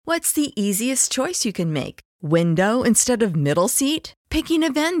What's the easiest choice you can make? Window instead of middle seat? Picking a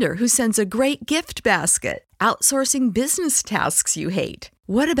vendor who sends a great gift basket? Outsourcing business tasks you hate?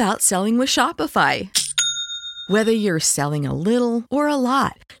 What about selling with Shopify? Whether you're selling a little or a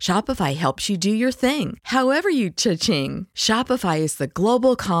lot, Shopify helps you do your thing, however you cha-ching. Shopify is the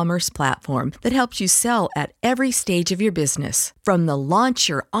global commerce platform that helps you sell at every stage of your business. From the launch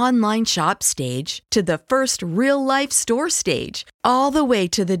your online shop stage to the first real-life store stage, all the way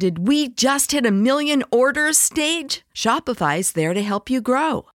to the did we just hit a million orders stage. Shopify's there to help you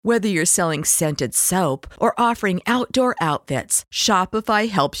grow. Whether you're selling scented soap or offering outdoor outfits, Shopify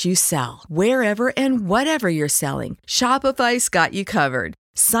helps you sell. Wherever and whatever you're selling, Shopify's got you covered.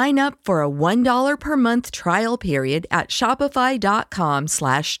 Sign up for a $1 per month trial period at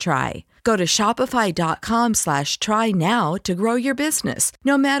shopify.com/try. Go to shopify.com/try now to grow your business,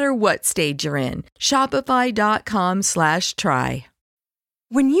 no matter what stage you're in. Shopify.com/try.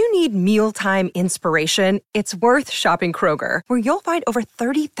 When you need mealtime inspiration, it's worth shopping Kroger, where you'll find over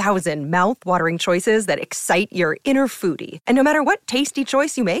 30,000 mouth-watering choices that excite your inner foodie. And no matter what tasty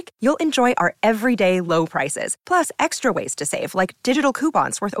choice you make, you'll enjoy our everyday low prices, plus extra ways to save, like digital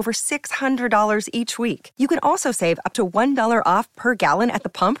coupons worth over $600 each week. You can also save up to $1 off per gallon at the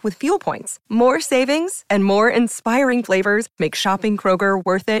pump with fuel points. More savings and more inspiring flavors make shopping Kroger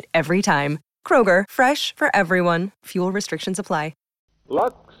worth it every time. Kroger, fresh for everyone. Fuel restrictions apply.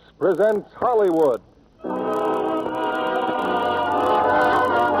 Lux presents Hollywood.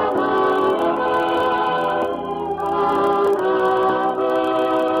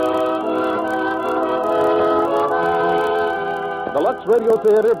 The Lux Radio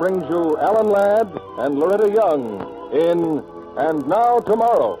Theater brings you Alan Ladd and Loretta Young in And Now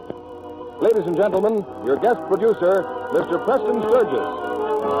Tomorrow. Ladies and gentlemen, your guest producer, Mr. Preston Sturgis.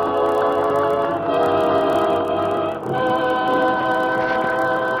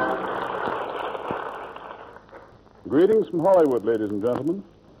 Greetings from Hollywood, ladies and gentlemen.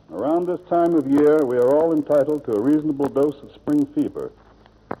 Around this time of year, we are all entitled to a reasonable dose of spring fever,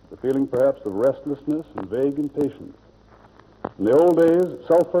 the feeling perhaps of restlessness and vague impatience. In the old days,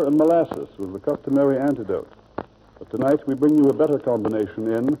 sulfur and molasses was the customary antidote. But tonight we bring you a better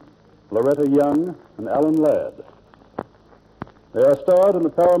combination in Loretta Young and Alan Ladd. They are starred in the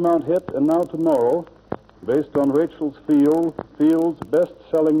Paramount hit And Now Tomorrow, based on Rachel Field's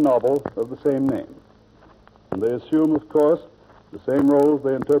best-selling novel of the same name. And they assume, of course, the same roles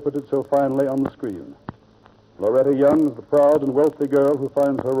they interpreted so finely on the screen. Loretta Young is the proud and wealthy girl who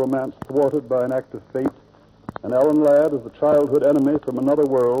finds her romance thwarted by an act of fate, and Alan Ladd is the childhood enemy from another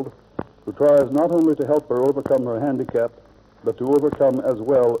world who tries not only to help her overcome her handicap, but to overcome as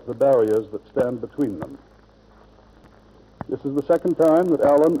well the barriers that stand between them. This is the second time that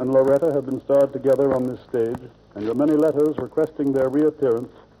Alan and Loretta have been starred together on this stage, and your many letters requesting their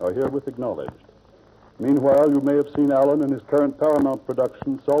reappearance are herewith acknowledged. Meanwhile, you may have seen Alan in his current Paramount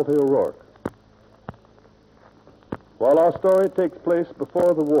production, Salty O'Rourke. While our story takes place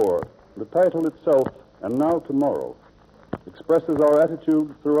before the war, the title itself, And Now Tomorrow, expresses our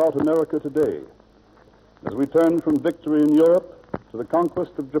attitude throughout America today, as we turn from victory in Europe to the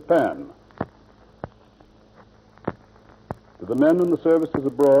conquest of Japan. To the men in the services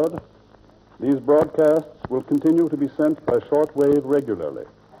abroad, these broadcasts will continue to be sent by shortwave regularly,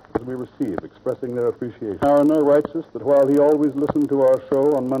 as we receive, expressing their appreciation. Mariner writes us that while he always listened to our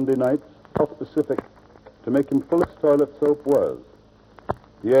show on Monday nights, South Pacific, to make him full of toilet soap was.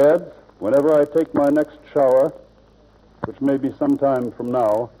 He adds, whenever I take my next shower, which may be some time from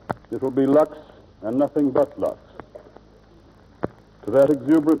now, it will be Lux and nothing but Lux. To that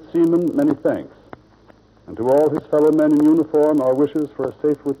exuberant seaman, many thanks. And to all his fellow men in uniform, our wishes for a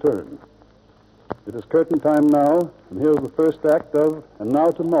safe return. It is curtain time now, and here's the first act of And Now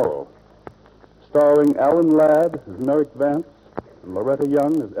Tomorrow, starring Alan Ladd as Merrick Vance and Loretta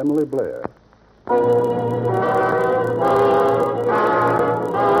Young as Emily Blair.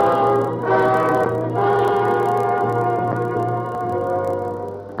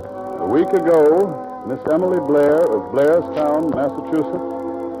 A week ago, Miss Emily Blair of Blairstown, Massachusetts,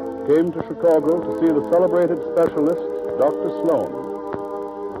 came to Chicago to see the celebrated specialist, Dr. Sloan.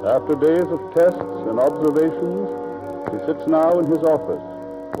 After days of tests and observations, he sits now in his office,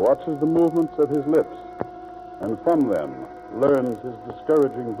 watches the movements of his lips, and from them learns his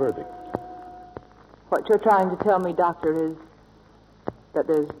discouraging verdict. What you're trying to tell me, Doctor, is that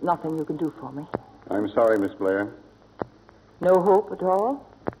there's nothing you can do for me. I'm sorry, Miss Blair. No hope at all?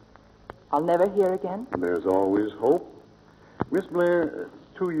 I'll never hear again? There's always hope. Miss Blair,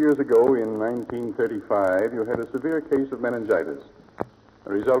 2 years ago, in 1935, you had a severe case of meningitis.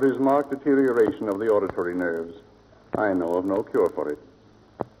 The result is marked deterioration of the auditory nerves. I know of no cure for it.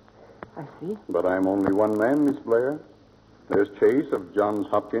 see. But I'm only one man, Miss Blair. There's Chase of Johns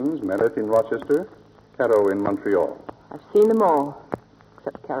Hopkins, Merritt in Rochester, Caro in Montreal. I've seen them all,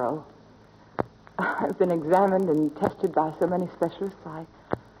 except Carol. I've been examined and tested by so many specialists, I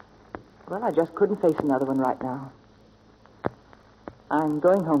just couldn't face another one right now. I'm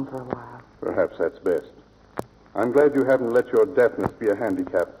going home for a while. Perhaps that's best. I'm glad you haven't let your deafness be a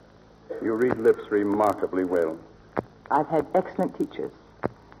handicap. You read lips remarkably well. I've had excellent teachers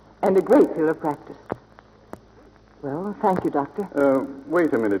and a great deal of practice. Well, thank you, Doctor.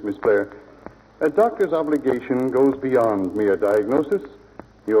 Wait a minute, Miss Blair. A doctor's obligation goes beyond mere diagnosis.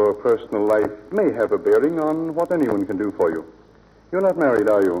 Your personal life may have a bearing on what anyone can do for you. You're not married,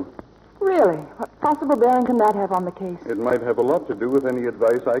 are you? Really? What possible bearing can that have on the case? It might have a lot to do with any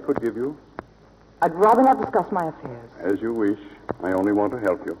advice I could give you. I'd rather not discuss my affairs. As you wish. I only want to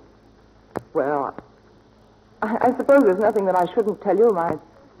help you. Well, I suppose there's nothing that I shouldn't tell you. My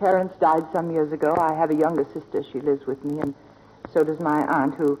parents died some years ago. I have a younger sister. She lives with me, and so does my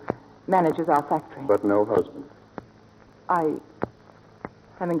aunt, who manages our factory. But no husband. I'm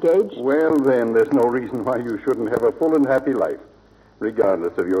engaged. Well, then, there's no reason why you shouldn't have a full and happy life,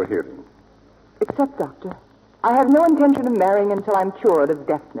 regardless of your hearing. Except, Doctor, I have no intention of marrying until I'm cured of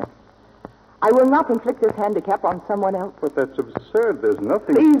deafness. I will not inflict this handicap on someone else. But that's absurd. There's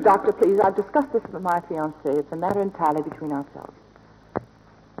nothing... Please, Doctor, please. I've discussed this with my fiancé. It's a matter entirely between ourselves.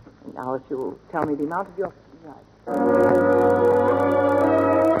 Now, if you'll tell me the amount of your...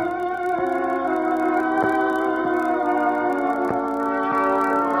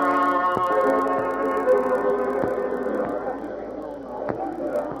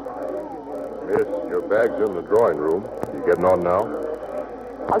 Miss, your bag's in the drawing room. You getting on now?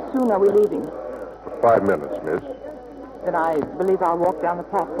 How soon are we leaving? For 5 minutes, miss. Then I believe I'll walk down the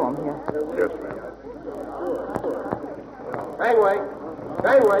platform here. Yes, ma'am. Gangway!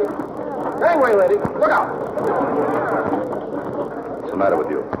 Gangway! Gangway, lady! Look out! What's the matter with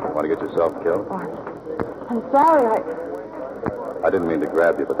you? Want to get yourself killed? Oh, I'm sorry. I didn't mean to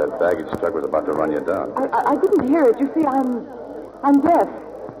grab you, but that baggage truck was about to run you down. I didn't hear it. You see, I'm deaf.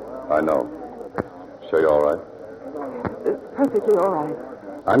 I know. Sure you're all right? Perfectly all right.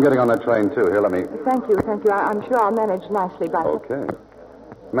 I'm getting on that train, too. Here, let me... Thank you. I'm sure I'll manage nicely by... Okay.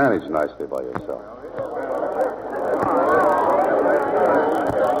 Manage nicely by yourself.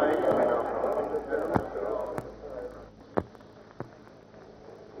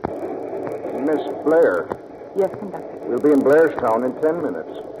 Miss Blair, Yes, conductor. we'll be in Blairstown in 10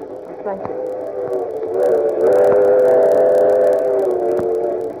 minutes. Thank you.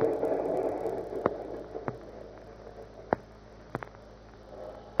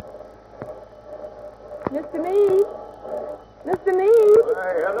 Mr. Meade? Mr. Meade?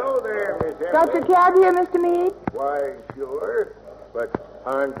 Why, hello there, Miss Emily. Got your cab here, Mr. Meade? Why, sure. But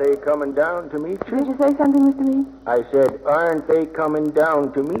aren't they coming down to meet you? Did you say something, Mr. Meade? I said, aren't they coming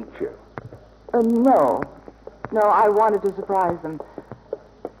down to meet you? No. No, I wanted to surprise them.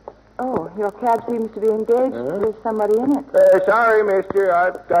 Oh, your cab seems to be engaged. There's somebody in it. Sorry, mister.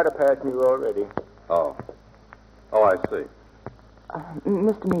 I've got a passenger already. Oh. Oh, I see.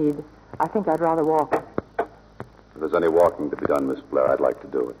 Mr. Meade, I think I'd rather walk. If there's any walking to be done, Miss Blair, I'd like to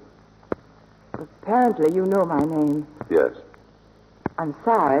do it. Apparently, you know my name. Yes. I'm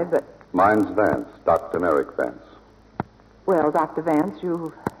sorry, but... Mine's Vance, Dr. Merrick Vance. Well, Dr. Vance,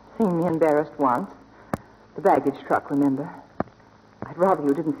 you've seen me embarrassed once. The baggage truck, remember? I'd rather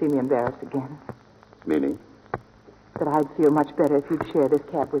you didn't see me embarrassed again. Meaning? That I'd feel much better if you'd share this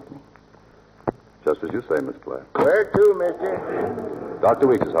cab with me. Just as you say, Miss Blair. Where to, mister? Dr.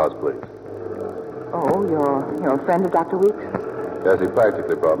 Weeks' house, please. Oh, you're a friend of Dr. Weeks? Yes, he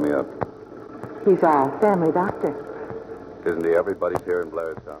practically brought me up. He's our family doctor. Isn't he? Everybody's here in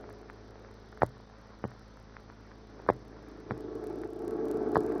Blairstown.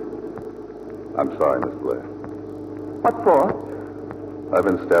 I'm sorry, Miss Blair. What for? I've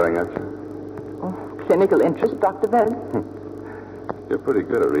been staring at you. Oh, clinical interest, Dr. Vance? You're pretty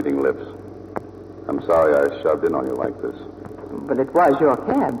good at reading lips. I'm sorry I shoved in on you like this. But it was your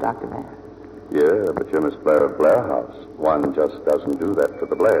cab, Dr. Vance. Yeah, but you're Miss Blair of Blair House. One just doesn't do that to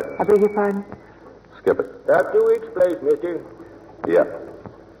the Blairs. I beg your pardon? Skip it. Dr. Weeks' place, mister. Yeah.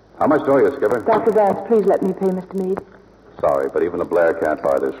 How much do you, Skipper? Dr. Vance, please let me pay Mr. Meade. Sorry, but even a Blair can't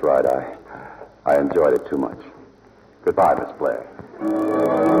buy this ride. I enjoyed it too much. Goodbye, Miss Blair.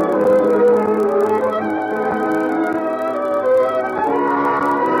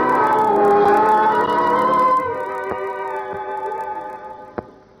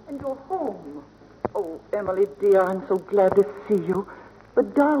 And you're home. Oh, Emily, dear, I'm so glad to see you.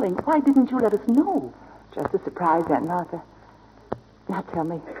 But, darling, why didn't you let us know? Just a surprise, Aunt Martha. Now, tell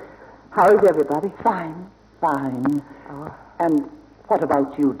me, How is everybody? Fine. Oh. And what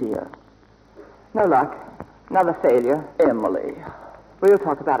about you, dear? No luck. Another failure. Emily. We'll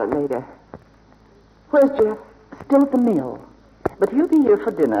talk about it later. Where's Jeff? Still at the mill. But he'll be here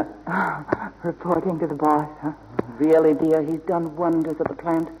for dinner. Reporting to the boss, huh? Really, dear, he's done wonders at the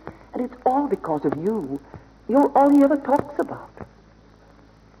plant. And it's all because of you. You're all he ever talks about.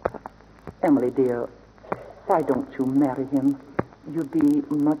 Emily, dear, why don't you marry him? You'd be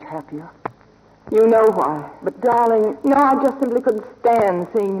much happier. You know why. But, darling, no, I just simply couldn't stand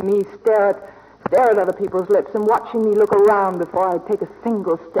seeing me stare at other people's lips and watching me look around before I take a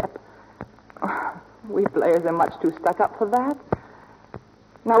single step. We Blairs are much too stuck up for that.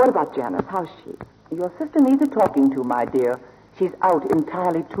 Now, what about Janice? How's she? Your sister needs a talking to, my dear. She's out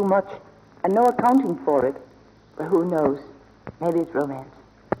entirely too much, and no accounting for it. But who knows? Maybe it's romance.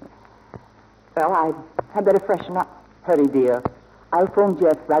 Well, I'd better freshen up. Hurry, dear. I'll phone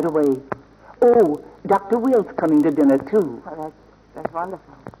Jeff right away. Oh, Dr. Will's coming to dinner, too. Well, that's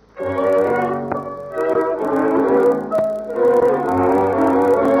wonderful.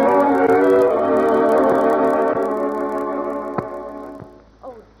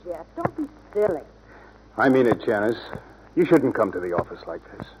 Oh, Jeff, don't be silly. I mean it, Janice. You shouldn't come to the office like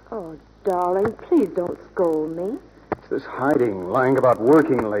this. Oh, darling, please don't scold me. It's this hiding, lying about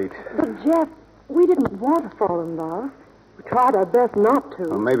working late. But, Jeff, we didn't want to fall in love. We tried our best not to.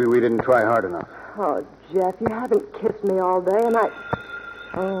 Well, maybe we didn't try hard enough. Oh, Jeff, you haven't kissed me all day, and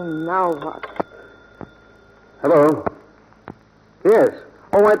Oh, now what? Hello? Yes.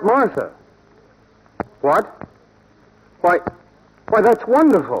 Oh, Aunt Martha. What? Why, that's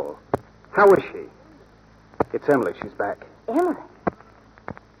wonderful. How is she? It's Emily. She's back. Emily?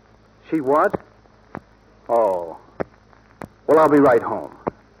 She what? Oh. Well, I'll be right home.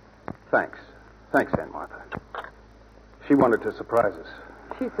 Thanks. Thanks, Aunt Martha. She wanted to surprise us.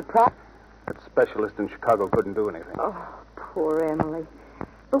 She's surprised? That specialist in Chicago couldn't do anything. Oh, poor Emily.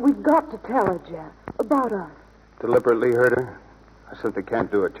 But we've got to tell her, Jeff, about us. Deliberately hurt her? I simply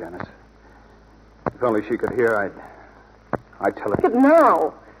can't do it, Janice. If only she could hear, I'd tell her. Look at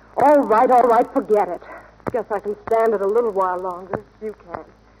now. All right, forget it. Guess I can stand it a little while longer. You can.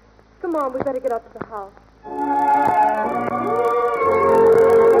 Come on, we better get up to the house.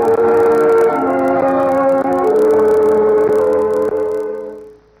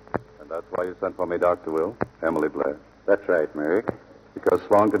 And that's why you sent for me, Dr. Will? Emily Blair. That's right, Mary. Because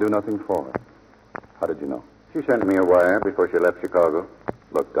Sloan could do nothing for her. How did you know? She sent me a wire before she left Chicago.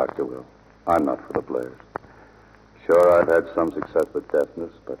 Look, Dr. Will, I'm not for the Blairs. Sure, I've had some success with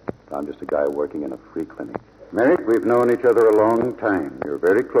deafness, but I'm just a guy working in a free clinic. Merrick, we've known each other a long time. You're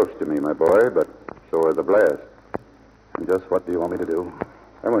very close to me, my boy, but so are the Blairs. And just what do you want me to do?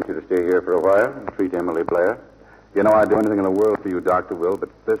 I want you to stay here for a while and treat Emily Blair. You know, I'd do anything in the world for you, Dr. Will, but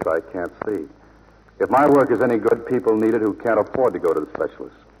this I can't see. If my work is any good, people need it who can't afford to go to the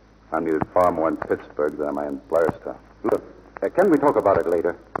specialist. I'm needed far more in Pittsburgh than I am in Blairstown. Look, can we talk about it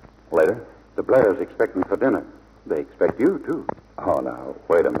later? Later? The Blairs expect me for dinner. They expect you, too. Oh, now,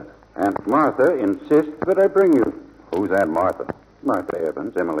 wait a minute. Aunt Martha insists that I bring you. Who's Aunt Martha? Martha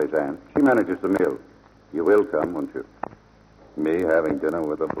Evans, Emily's aunt. She manages the mill. You will come, won't you? Me having dinner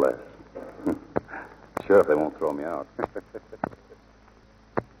with a Blair. Sure, if they won't throw me out.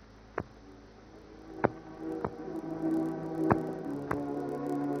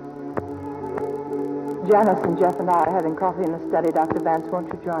 Janice and Jeff and I are having coffee in the study. Dr. Vance, won't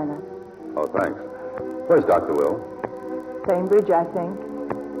you join us? Oh, thanks. Where's Dr. Will? Cambridge, I think.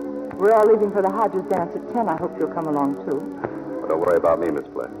 We're all leaving for the Hodges dance at 10. I hope you'll come along, too. Well, don't worry about me, Miss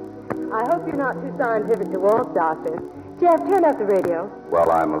Blair. I hope you're not too scientific to walk, Doctor. Jeff, turn up the radio. Well,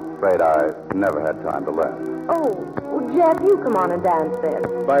 I'm afraid I never had time to learn. Oh, well, Jeff, you come on and dance then.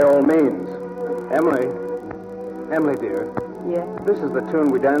 By all means. Emily, dear, Yes? this is the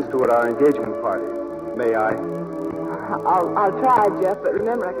tune we danced to at our engagement party. May I? I'll try, Jeff, but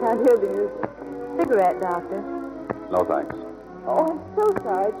remember, I can't hear the music. Cigarette, Doctor. No, thanks. Oh, I'm so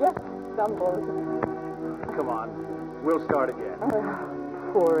sorry. Jeff stumbled. Come on. We'll start again.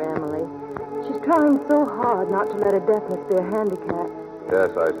 Oh, poor Emily. She's trying so hard not to let her deafness be a handicap.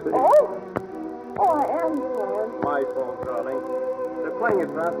 Yes, I see. Oh, I am sorry. My fault, darling. They're playing it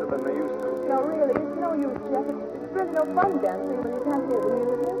faster than they used to. No, really, it's no use, Jeff. It's really no fun dancing when you can't hear the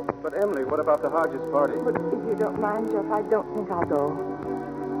music. But, Emily, what about the Hodges party? But if you don't mind, Jeff, I don't think I'll go.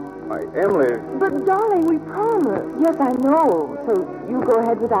 Why, Emily... But, darling, we promised. Yes, I know. So you go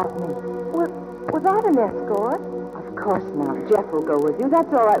ahead without me. Without an escort? Of course not. Jeff will go with you. That's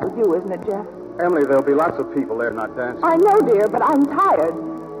all right with you, isn't it, Jeff? Emily, there'll be lots of people there not dancing. I know, dear, but I'm tired.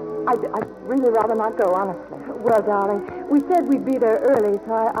 I'd really rather not go, honestly. Well, darling, we said we'd be there early,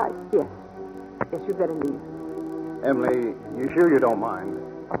 so I... Yes. Yes, you'd better leave. Emily, you sure you don't mind?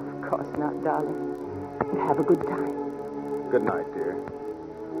 Of course not, darling. Have a good time. Good night, dear.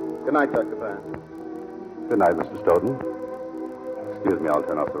 Good night, Dr. Vance. Good night, Mr. Stoughton. Excuse me, I'll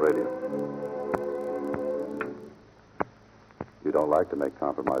turn off the radio. You don't like to make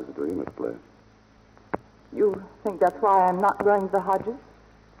compromises, do you, Miss Blair? You think that's why I'm not going to the Hodges?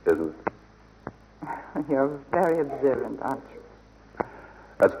 Isn't it? You're very observant, aren't you?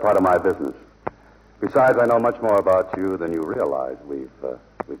 That's part of my business. Besides, I know much more about you than you realize. We've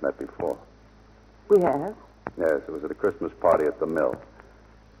met before. We have? Yes, it was at a Christmas party at the mill.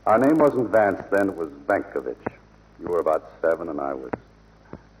 Our name wasn't Vance then, it was Vankovich. You were about 7 and I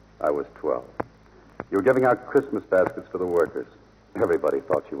was 12. You were giving out Christmas baskets to the workers. Everybody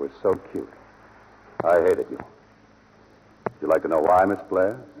thought you were so cute. I hated you. Would you like to know why, Miss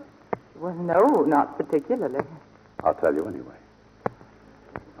Blair? Well, no, not particularly. I'll tell you anyway.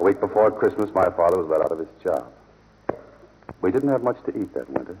 A week before Christmas, my father was let out of his job. We didn't have much to eat that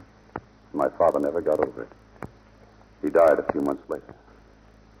winter. My father never got over it. He died a few months later.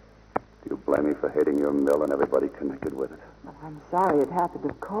 Do you blame me for hating your mill and everybody connected with it? Well, I'm sorry it happened,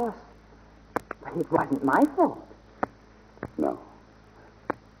 of course. But it wasn't my fault. No.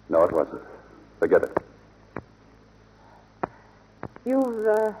 No, it wasn't. Forget it.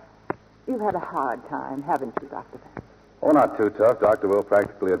 You've had a hard time, haven't you, Dr. Vance? Oh, not too tough. Dr. Will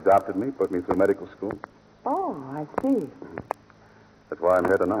practically adopted me, put me through medical school. Oh, I see. That's why I'm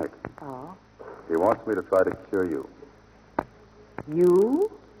here tonight. Oh? He wants me to try to cure you.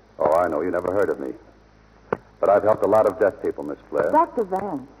 You? Oh, I know. You never heard of me. But I've helped a lot of deaf people, Miss Blair. Dr.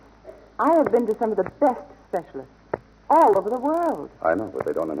 Vance, I have been to some of the best specialists all over the world. I know, but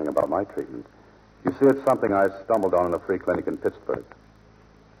they don't know anything about my treatment. You see, it's something I stumbled on in a free clinic in Pittsburgh.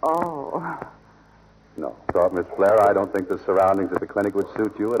 Oh. No. So, Miss Blair, I don't think the surroundings at the clinic would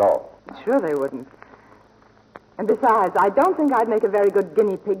suit you at all. Sure they wouldn't. And besides, I don't think I'd make a very good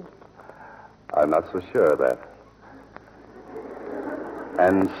guinea pig. I'm not so sure of that.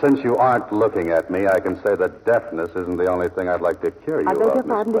 And since you aren't looking at me, I can say that deafness isn't the only thing I'd like to cure you I of, beg your Miss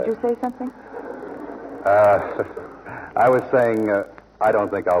pardon, Blair. did you say something? I was saying I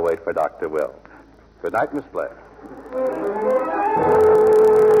don't think I'll wait for Dr. Will. Good night, Miss Blair.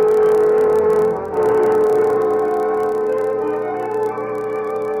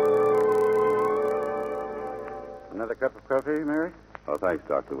 Another cup of coffee, Mary? Oh, thanks,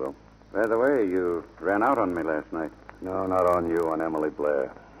 Dr. Will. By the way, you ran out on me last night. No, not on you, on Emily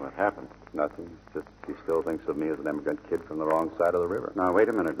Blair. What happened? Nothing. Just she still thinks of me as an immigrant kid from the wrong side of the river. Now, wait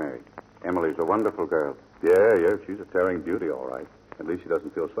a minute, Mary. Emily's a wonderful girl. Yeah, she's a tearing beauty, all right. At least she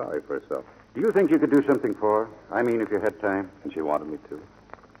doesn't feel sorry for herself. Do you think you could do something for her? I mean, if you had time. And she wanted me to.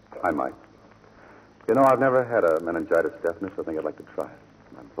 I might. You know, I've never had a meningitis deafness. I think I'd like to try it.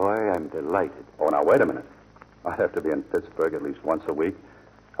 My boy, I'm delighted. Oh, now, wait a minute. I'd have to be in Pittsburgh at least once a week.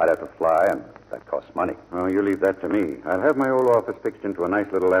 I'd have to fly, and that costs money. Oh, you leave that to me. I'll have my old office fixed into a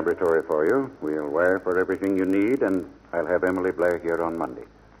nice little laboratory for you. We'll wire for everything you need, and I'll have Emily Blair here on Monday.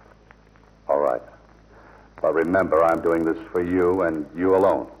 All right. But remember, I'm doing this for you and you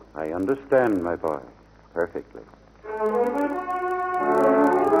alone. I understand, my boy. Perfectly.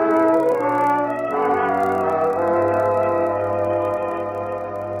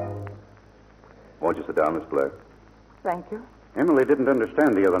 Won't you sit down, Miss Blair? Thank you. Emily didn't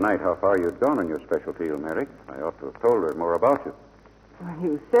understand the other night how far you'd gone in your special field, Mary. I ought to have told her more about you. Well,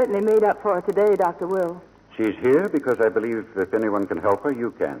 you certainly made up for it today, Dr. Will. She's here because I believe if anyone can help her,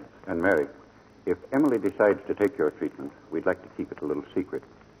 you can. And Mary, if Emily decides to take your treatment, we'd like to keep it a little secret.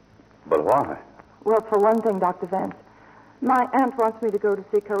 But why? Well, for one thing, Dr. Vance, my aunt wants me to go to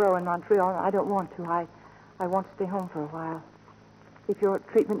see Caro in Montreal, and I don't want to. I want to stay home for a while. If your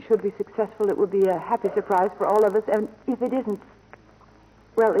treatment should be successful, it will be a happy surprise for all of us. And if it isn't,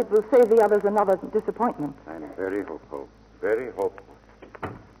 well, it will save the others another disappointment. I'm very hopeful. Very hopeful.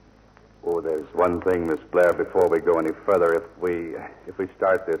 Oh, there's one thing, Miss Blair, before we go any further. If we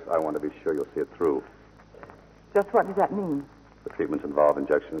start this, I want to be sure you'll see it through. Just what does that mean? The treatments involve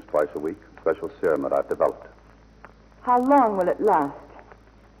injections twice a week, a special serum that I've developed. How long will it last?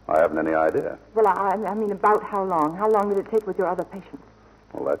 I haven't any idea. Well, I mean, about how long? How long did it take with your other patients?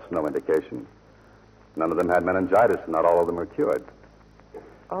 Well, that's no indication. None of them had meningitis, and not all of them are cured.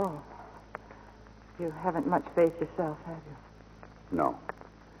 Oh. You haven't much faith yourself, have you? No.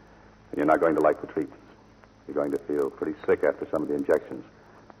 And you're not going to like the treatments. You're going to feel pretty sick after some of the injections.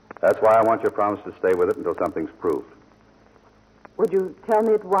 That's why I want your promise to stay with it until something's proved. Would you tell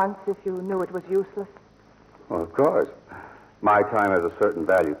me at once if you knew it was useless? Well, of course. My time has a certain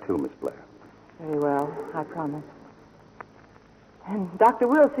value, too, Miss Blair. Very well, I promise. And Dr.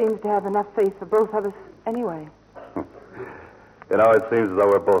 Will seems to have enough faith for both of us anyway. You know, it seems as though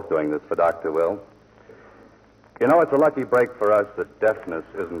we're both doing this for Dr. Will. You know, it's a lucky break for us that deafness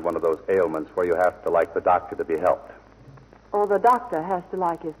isn't one of those ailments where you have to like the doctor to be helped. Or the doctor has to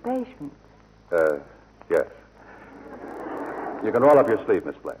like his patient. Yes. You can roll up your sleeve,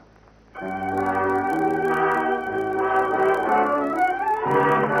 Miss Blair.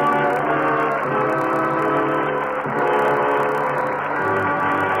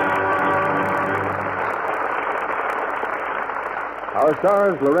 Our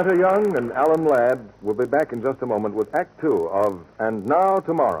stars, Loretta Young and Alan Ladd, will be back in just a moment with Act Two of And Now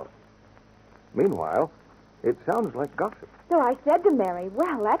Tomorrow. Meanwhile, it sounds like gossip. So I said to Mary,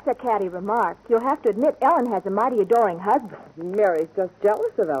 well, that's a catty remark. You'll have to admit Ellen has a mighty adoring husband. Mary's just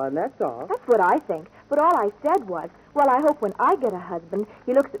jealous of Ellen, that's all. That's what I think. But all I said was, well, I hope when I get a husband,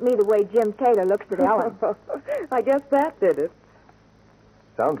 he looks at me the way Jim Taylor looks at Ellen. I guess that did it.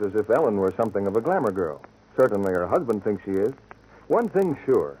 Sounds as if Ellen were something of a glamour girl. Certainly her husband thinks she is. One thing's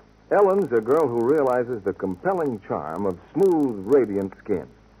sure. Ellen's a girl who realizes the compelling charm of smooth, radiant skin.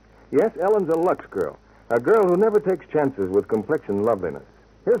 Yes, Ellen's a Lux girl. A girl who never takes chances with complexion loveliness.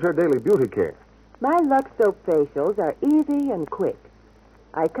 Here's her daily beauty care. My Lux Soap facials are easy and quick.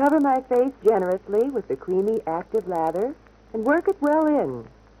 I cover my face generously with the creamy active lather and work it well in.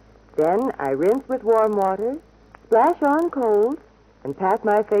 Then I rinse with warm water, splash on cold, and pat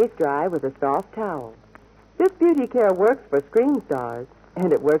my face dry with a soft towel. This beauty care works for screen stars,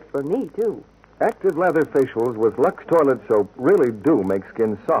 and it works for me, too. Active lather facials with Lux toilet soap really do make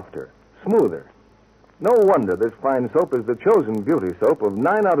skin softer, smoother. No wonder this fine soap is the chosen beauty soap of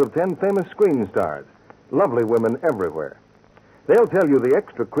 9 out of 10 famous screen stars. Lovely women everywhere. They'll tell you the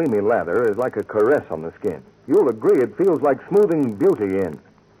extra creamy lather is like a caress on the skin. You'll agree it feels like smoothing beauty in.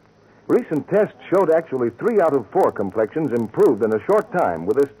 Recent tests showed actually 3 out of 4 complexions improved in a short time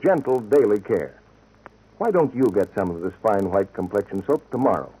with this gentle daily care. Why don't you get some of this fine white complexion soap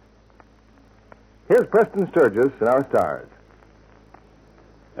tomorrow? Here's Preston Sturgis and our stars.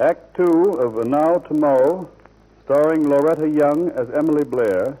 Act Two of And Now Tomorrow, starring Loretta Young as Emily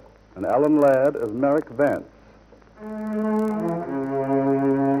Blair and Alan Ladd as Merrick Vance.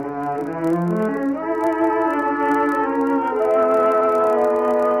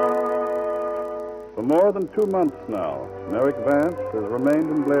 For more than 2 months now, Merrick Vance has remained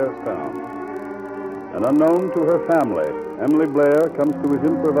in Blairstown. And unknown to her family, Emily Blair comes to his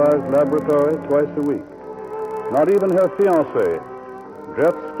improvised laboratory twice a week. Not even her fiancé,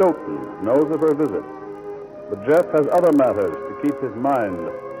 Jeff Stoughton, knows of her visit. But Jeff has other matters to keep his mind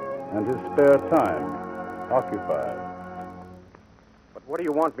and his spare time occupied. But what do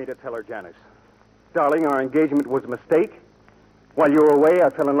you want me to tell her, Janice? Darling, our engagement was a mistake. While you were away, I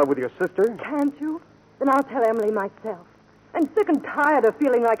fell in love with your sister. Can't you? Then I'll tell Emily myself. I'm sick and tired of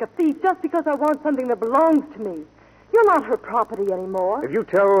feeling like a thief just because I want something that belongs to me. You're not her property anymore. If you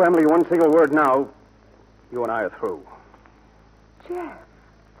tell Emily one single word now, you and I are through. Jeff.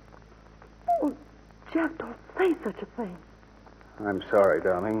 Oh, Jeff, don't say such a thing. I'm sorry,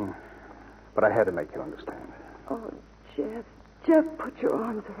 darling, but I had to make you understand. Oh, Jeff. Jeff, put your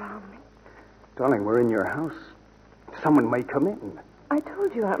arms around me. Darling, we're in your house. Someone may come in. I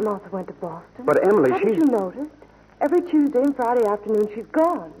told you Aunt Martha went to Boston. But Emily, Haven't you noticed? Every Tuesday and Friday afternoon she's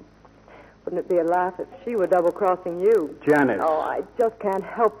gone. Wouldn't it be a laugh if she were double-crossing you? Janice. Oh, I just can't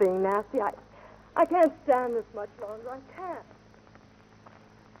help being nasty. I can't stand this much longer. I can't.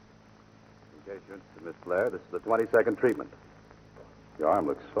 Engagement to Miss Blair. This is the 22nd treatment. Your arm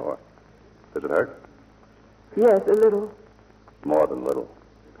looks sore. Does it hurt? Yes, a little. More than little.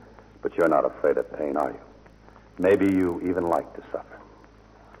 But you're not afraid of pain, are you? Maybe you even like to suffer.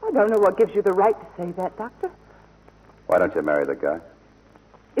 I don't know what gives you the right to say that, Doctor. Why don't you marry the guy?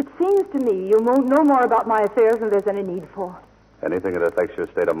 It seems to me you won't know more about my affairs than there's any need for. Anything that affects your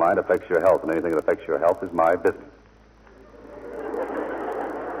state of mind affects your health, and anything that affects your health is my business.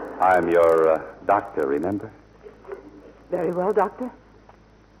 I'm your doctor, remember? Very well, Doctor.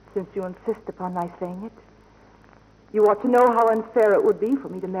 Since you insist upon my saying it, you ought to know how unfair it would be for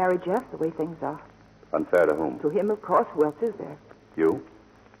me to marry Jeff the way things are. Unfair to whom? To him, of course. Who else is there? You?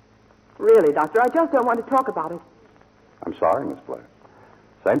 Really, Doctor, I just don't want to talk about it. I'm sorry, Miss Blair.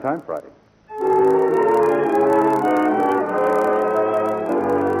 Same time Friday.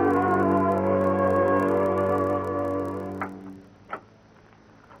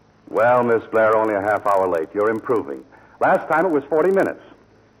 Well, Miss Blair, only a half hour late. You're improving. Last time it was 40 minutes.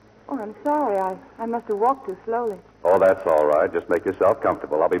 Oh, I'm sorry. I must have walked too slowly. Oh, that's all right. Just make yourself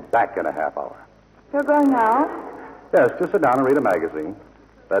comfortable. I'll be back in a half hour. You're going now? Yes, just sit down and read a magazine.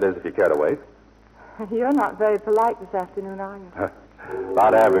 That is, if you care to wait. You're not very polite this afternoon, are you?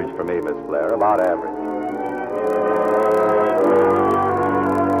 About average for me, Miss Blair. About average.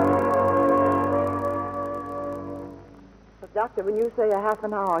 But, Doctor, when you say a half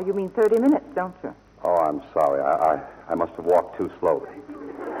an hour, you mean 30 minutes, don't you? Oh, I'm sorry. I must have walked too slowly.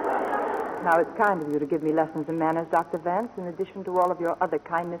 Now, it's kind of you to give me lessons in manners, Dr. Vance, in addition to all of your other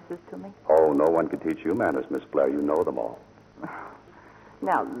kindnesses to me. Oh, no one can teach you manners, Miss Blair. You know them all.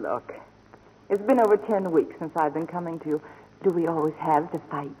 Now, look. It's been over 10 weeks since I've been coming to you. Do we always have to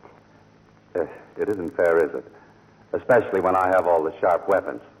fight? It isn't fair, is it? Especially when I have all the sharp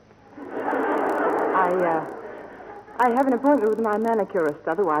weapons. I have an appointment with my manicurist.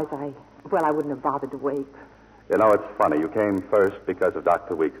 Otherwise, I wouldn't have bothered to wait. You know, it's funny. You came first because of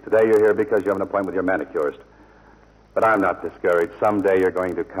Dr. Weeks. Today you're here because you have an appointment with your manicurist. But I'm not discouraged. Someday you're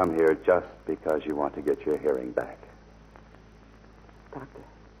going to come here just because you want to get your hearing back. Doctor,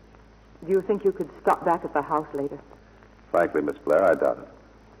 do you think you could stop back at the house later? Frankly, Miss Blair, I doubt it.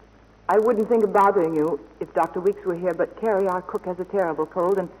 I wouldn't think of bothering you if Dr. Weeks were here, but Carrie, our cook, has a terrible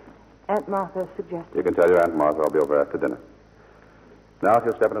cold, and Aunt Martha suggested... You can tell your Aunt Martha I'll be over after dinner. Now, if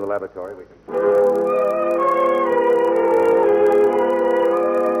you'll step into the laboratory, we can...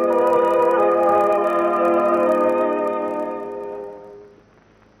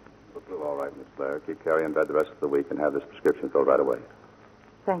 Keep Carrie in bed the rest of the week and have this prescription filled right away.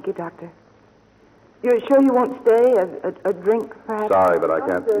 Thank you, Doctor. You're sure you won't stay? A drink, perhaps? Sorry, but I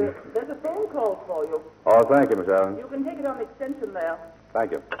can't... Doctor, there's a phone call for you. Oh, thank you, Miss Allen. You can take it on the extension there.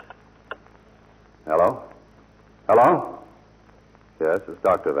 Thank you. Hello? Hello? Yes, it's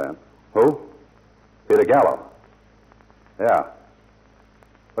Dr. Vance. Who? Peter Gallo. Yeah.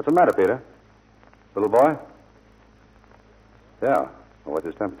 What's the matter, Peter? Little boy? Yeah. Well, what's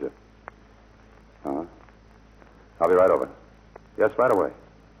his temperature? Uh-huh. I'll be right over. Yes, right away.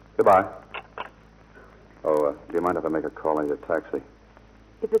 Goodbye. Oh, do you mind if I make a call on your taxi?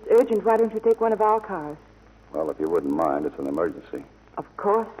 If it's urgent, why don't you take one of our cars? Well, if you wouldn't mind, it's an emergency. Of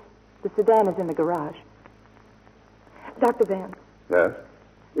course. The sedan is in the garage. Dr. Vance. Yes?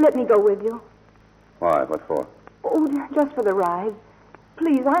 Let me go with you. Why? What for? Oh, just for the ride.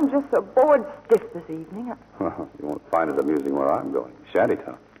 Please, I'm just so bored stiff this evening. You won't find it amusing where I'm going.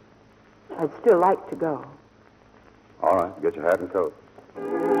 Shantytown. I'd still like to go. All right, get your hat and coat.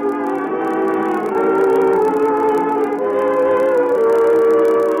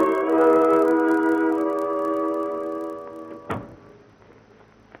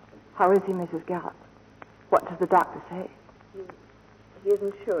 How is he, Mrs. Gallup? What does the doctor say? He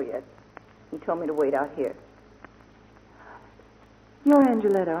isn't sure yet. He told me to wait out here. You're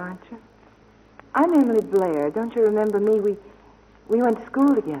Angeletta, aren't you? I'm Emily Blair. Don't you remember me? We went to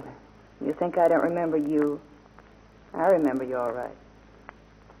school together. You think I don't remember you? I remember you all right.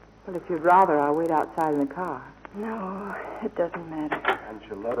 Well, if you'd rather, I'll wait outside in the car. No, it doesn't matter.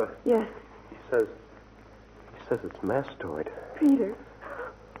 Angeletta. Yes. He says it's mastoid. Peter.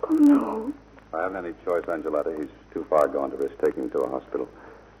 Oh, no. I haven't any choice, Angeletta. He's too far gone to risk taking him to a hospital.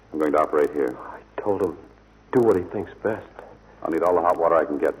 I'm going to operate here. I told him, do what he thinks best. I'll need all the hot water I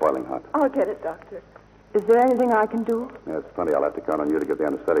can get, boiling hot. I'll get it, Doctor. Is there anything I can do? Yes, plenty. I'll have to count on you to get the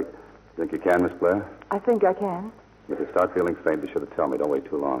anesthetic. Think you can, Miss Blair? I think I can. If you start feeling faint, be sure to tell me. Don't wait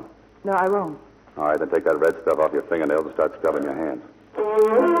too long. No, I won't. All right, then take that red stuff off your fingernails and start scrubbing your hands.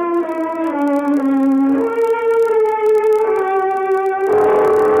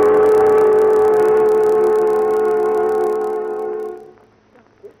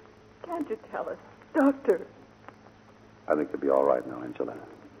 Can't you tell us? Doctor. I think you'll be all right now, Angela.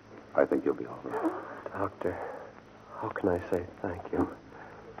 I think you'll be all right. Doctor, how can I say thank you?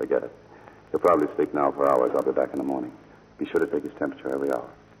 Forget it. He'll probably sleep now for hours. I'll be back in the morning. Be sure to take his temperature every hour.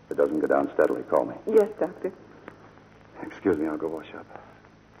 If it doesn't go down steadily, call me. Yes, Doctor. Excuse me, I'll go wash up.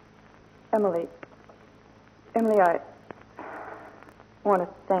 Emily, I want to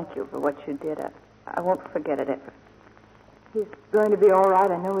thank you for what you did. I won't forget it ever. He's going to be all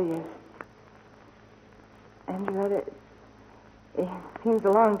right. I know he is. Angela, it seems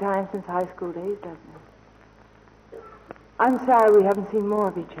a long time since high school days, doesn't it? I'm sorry we haven't seen more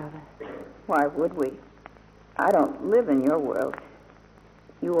of each other. Why would we? I don't live in your world.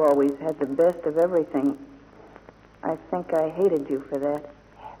 You always had the best of everything. I think I hated you for that.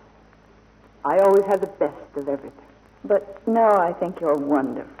 I always had the best of everything. But now I think you're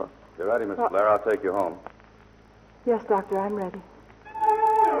wonderful. If you're ready, Miss Blair, I'll take you home. Yes, Doctor, I'm ready.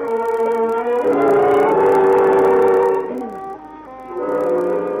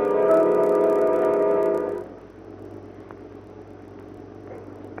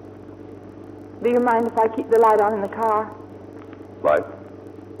 Do you mind if I keep the light on in the car? Light?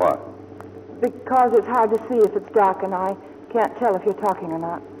 Why? Because it's hard to see if it's dark and I can't tell if you're talking or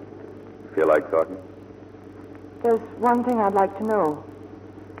not. Feel like talking? There's one thing I'd like to know.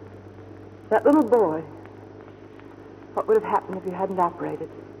 That little boy, what would have happened if you hadn't operated?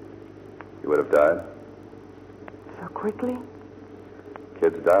 You would have died? So quickly?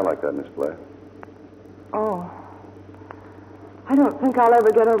 Kids die like that, Miss Blair. Oh. I don't think I'll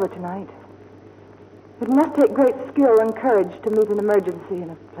ever get over tonight. It must take great skill and courage to meet an emergency in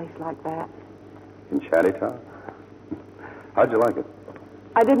a place like that. In Shantytown? How'd you like it?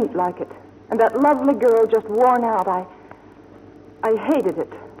 I didn't like it. And that lovely girl just worn out. I hated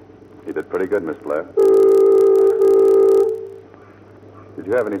it. You did pretty good, Miss Blair. Did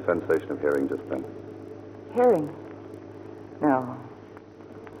you have any sensation of hearing just then? Hearing? No.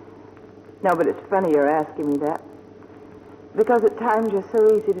 No, but it's funny you're asking me that. Because at times you're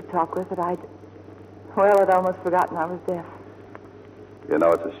so easy to talk with that I'd almost forgotten I was deaf. You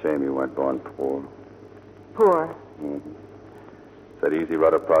know, it's a shame you weren't born poor. Poor? Mm-hmm. It's that easy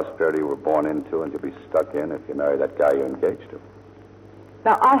rut of prosperity you were born into and you'll be stuck in if you marry that guy you're engaged to.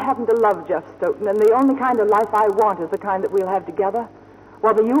 Now, I happen to love Jeff Stoughton, and the only kind of life I want is the kind that we'll have together,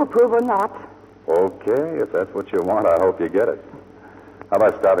 whether you approve or not. Okay, if that's what you want, I hope you get it. How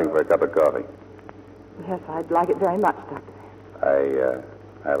about stopping for a cup of coffee? Yes, I'd like it very much, Doctor. I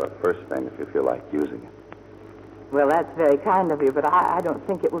have a first thing if you feel like using it. Well, that's very kind of you, but I don't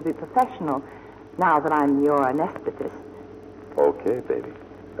think it would be professional now that I'm your anesthetist. Okay, baby.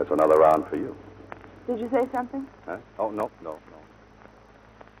 That's another round for you. Did you say something? Huh? Oh, no.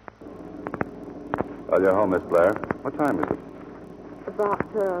 Well, you're home, Miss Blair. What time is it?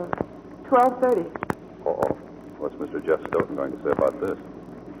 About 12:30. Oh. What's Mr. Jeff Stoughton going to say about this?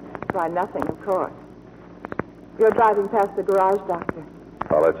 Why, nothing, of course. You're driving past the garage, Doctor.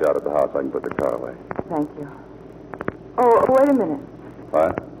 I'll let you out of the house. I can put the car away. Thank you. Oh, wait a minute.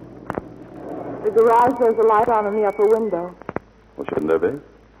 What? The garage, there's a light on in the upper window. Well, shouldn't there be?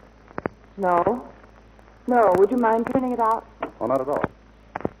 No. No, would you mind turning it out? Oh, not at all.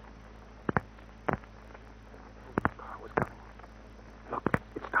 The car was coming. Look,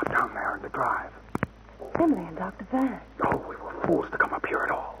 it stopped down there in the drive. Emily and Dr. Vance. Oh, we were fools to come up here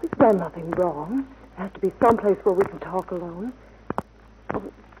at all. We've done nothing wrong. There has to be some place where we can talk alone. Oh,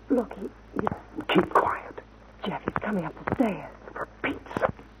 look, he's... Keep quiet. Jeff, he's coming up the stairs. For Pete's sake.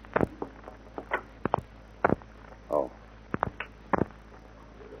 Oh.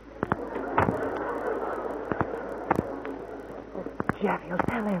 Jeff, he'll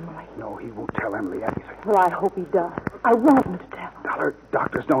tell Emily. No, he won't tell Emily anything. Well, I hope he does. I want him to tell her.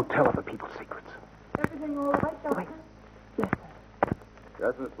 Doctors don't tell other people's secrets. Everything all right, Doctor? Wait. Listen.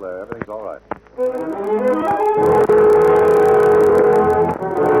 Yes, Miss Blair. Everything's all right. Don't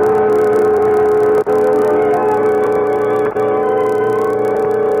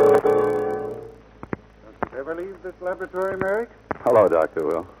you ever leave this laboratory, Merrick? Hello, Dr.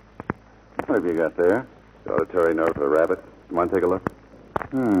 Will. What have you got there? The auditory nerve of a rabbit. You want to take a look?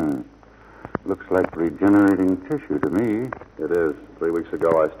 Looks like regenerating tissue to me. It is. 3 weeks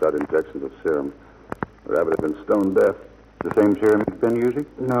ago, I started injections of serum. The rabbit had been stone deaf. The same serum you've been using?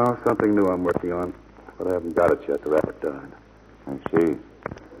 No, something new I'm working on. But I haven't got it yet. The rabbit died. I see.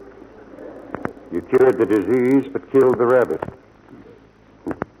 You cured the disease, but killed the rabbit.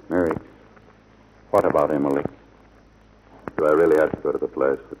 Mary, what about Emily? Do I really have to go to the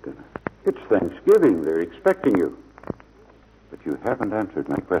place for dinner? It's Thanksgiving. They're expecting you. But you haven't answered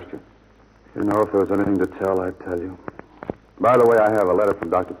my question. You know, if there was anything to tell, I'd tell you. By the way, I have a letter from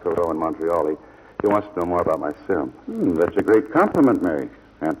Dr. Perot in Montreal. He wants to know more about my serum. That's a great compliment, Mary.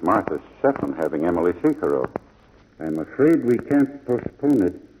 Aunt Martha's set on having Emily see Perot. I'm afraid we can't postpone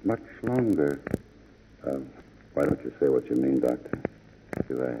it much longer. Why don't you say what you mean, Doctor?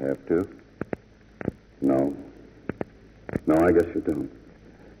 Do I have to? No. No, I guess you don't.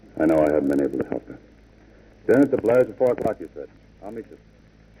 I know I haven't been able to help her. Dinner at the Blairs at 4 o'clock, you said. I'll meet you.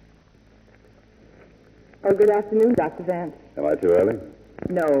 Oh, good afternoon, Dr. Vance. Am I too early?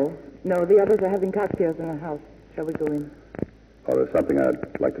 No, the others are having cocktails in the house. Shall we go in? Oh, there's something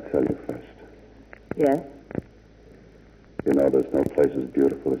I'd like to tell you first. Yes? You know, there's no place as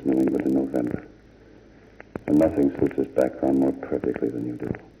beautiful as New England in November. And nothing suits this background more perfectly than you do.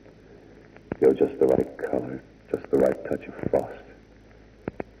 You're just the right color, just the right touch of frost.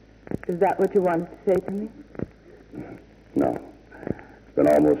 Is that what you wanted to say to me? No. It's been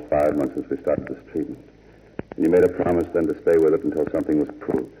almost 5 months since we started this treatment. And you made a promise then to stay with it until something was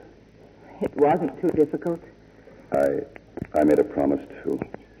proved. It wasn't too difficult. I made a promise, too.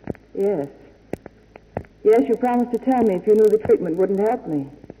 Yes. Yes, you promised to tell me if you knew the treatment wouldn't help me.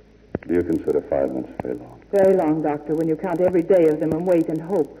 Do you consider 5 months very long? Very long, Doctor, when you count every day of them and wait and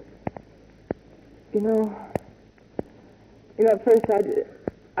hope. You know, at first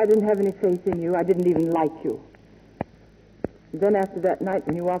I didn't have any faith in you. I didn't even like you. Then after that night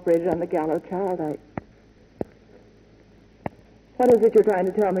when you operated on the Gallo child, What is it you're trying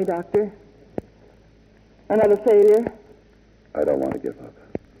to tell me, Doctor? Another failure? I don't want to give up.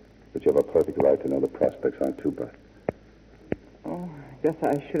 But you have a perfect right to know the prospects aren't too bright. Oh, I guess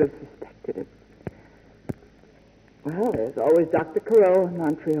I should have suspected it. Well, there's always Dr. Carreau in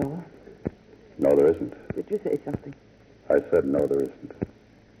Montreal. No, there isn't. Did you say something? I said no, there isn't.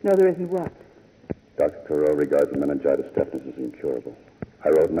 No, there isn't what? Dr. Carreau regards the meningitis tetanus as incurable. I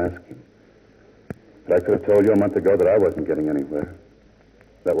wrote and asked him. But I could have told you a month ago that I wasn't getting anywhere.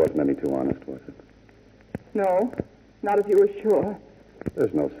 That wasn't any too honest, was it? No, not if you were sure.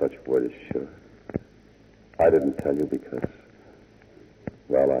 There's no such word as sure. I didn't tell you because,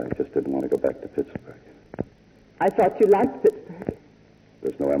 well, I just didn't want to go back to Pittsburgh. I thought you liked Pittsburgh.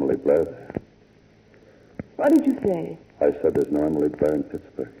 There's no Emily Blair there. What did you say? I said there's no Emily Blair in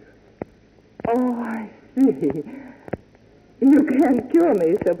Pittsburgh. Oh, I see. You can't cure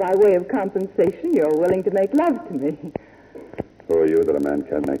me, so by way of compensation, you're willing to make love to me. Who are you that a man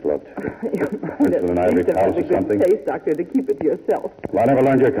can't make love to? You Pencil and ivory palace or something? good taste, Doctor, to keep it to yourself. Well, I never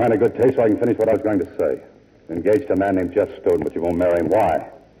learned your kind of good taste, so I can finish what I was going to say. Engaged to a man named Jeff Stoughton, but you won't marry him. Why?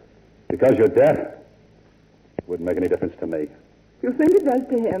 Because you're deaf? Wouldn't make any difference to me. You think it does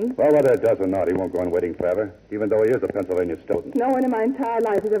to him? Well, whether it does or not, he won't go on waiting forever, even though he is a Pennsylvania Stoughton. No one in my entire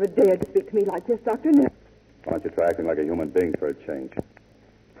life has ever dared to speak to me like this, Doctor. No. Why don't you try acting like a human being for a change?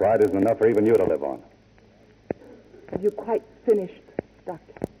 Pride isn't enough for even you to live on. Have you quite finished,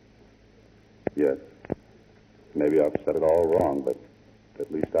 Doctor? Yes. Maybe I've said it all wrong, but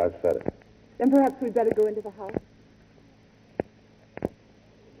at least I've said it. Then perhaps we'd better go into the house.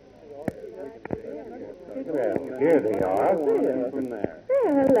 Well, here they are. From there.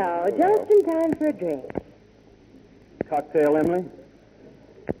 Oh, hello. Just in time for a drink. Cocktail, Emily?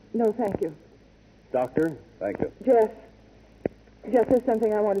 No, thank you. Doctor? Thank you. Jeff, there's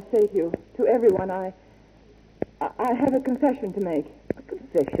something I want to say to you, to everyone. I have a confession to make. A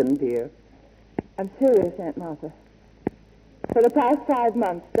confession, dear? I'm serious, Aunt Martha. For the past 5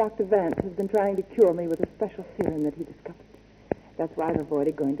 months, Dr. Vance has been trying to cure me with a special serum that he discovered. That's why I've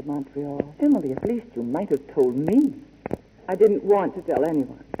avoided going to Montreal. Emily, at least you might have told me. I didn't want to tell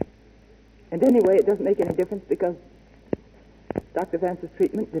anyone. And anyway, it doesn't make any difference because Dr. Vance's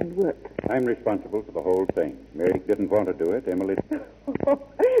treatment didn't work. I'm responsible for the whole thing. Mary didn't want to do it. Emily...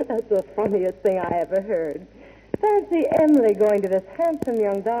 That's the funniest thing I ever heard. Fancy Emily going to this handsome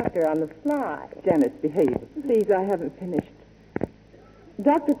young doctor on the fly. Janice, behave. Please, I haven't finished.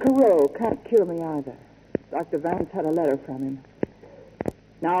 Dr. Carreau can't cure me either. Dr. Vance had a letter from him.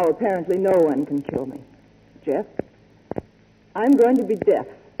 Now, apparently, no one can cure me. Jeff, I'm going to be deaf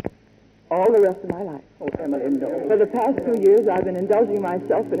all the rest of my life. Oh, Emily, no. For the past 2 years, I've been indulging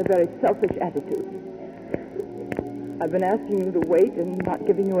myself in a very selfish attitude. I've been asking you to wait and not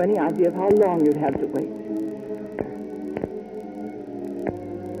giving you any idea of how long you'd have to wait.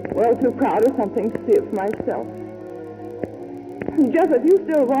 Well, too proud or something to see it for myself. Jeff, if you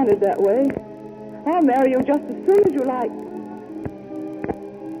still want it that way, I'll marry you just as soon as you like.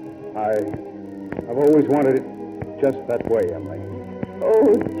 I've always wanted it just that way, Emily.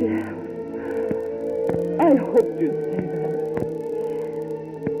 Oh, Jeff. I hoped you'd say that.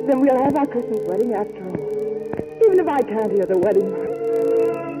 Then we'll have our Christmas wedding after all. Even if I can't hear the wedding march.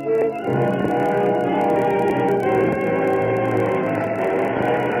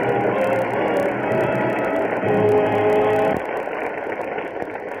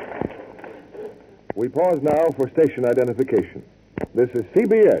 We pause now for station identification. This is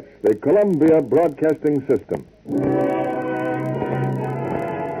CBS, the Columbia Broadcasting System.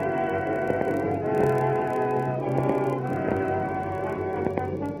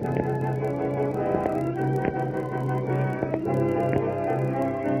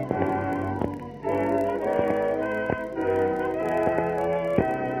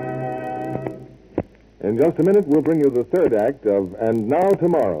 In just a minute, we'll bring you the third act of And Now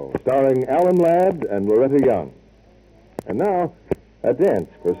Tomorrow, starring Alan Ladd and Loretta Young. And now, a dance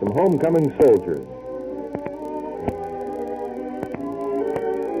for some homecoming soldiers.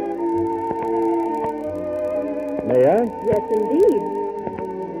 May I? Yes, indeed.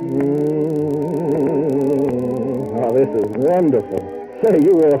 Oh, this is wonderful. Say,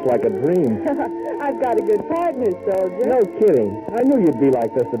 you walk like a dream. I've got a good partner, soldier. No kidding. I knew you'd be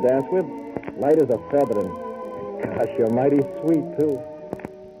like this to dance with. Light as a feather, and gosh, you're mighty sweet, too.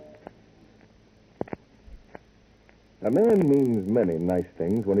 A man means many nice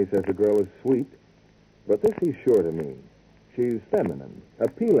things when he says a girl is sweet, but this he's sure to mean. She's feminine,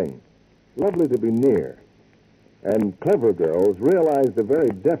 appealing, lovely to be near. And clever girls realize the very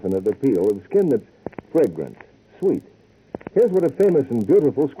definite appeal of skin that's fragrant, sweet. Here's what a famous and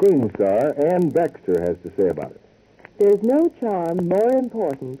beautiful screen star, Ann Baxter, has to say about it. There's no charm more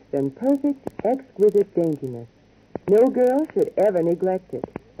important than perfect, exquisite daintiness. No girl should ever neglect it.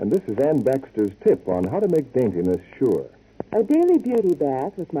 And this is Ann Baxter's tip on how to make daintiness sure. A daily beauty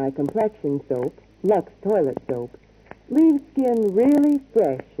bath with my complexion soap, Lux Toilet Soap, leaves skin really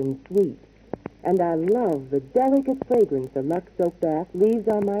fresh and sweet. And I love the delicate fragrance a Lux Soap bath leaves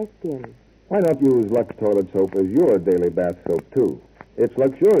on my skin. Why not use Lux Toilet Soap as your daily bath soap, too? It's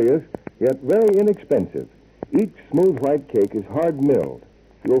luxurious, yet very inexpensive. Each smooth white cake is hard-milled.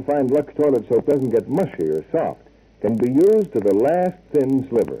 You'll find Lux Toilet Soap doesn't get mushy or soft. Can be used to the last thin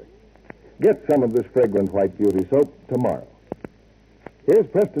sliver. Get some of this fragrant white beauty soap tomorrow. Here's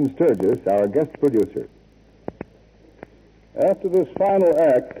Preston Sturgis, our guest producer. After this final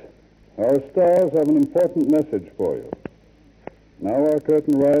act, our stars have an important message for you. Now our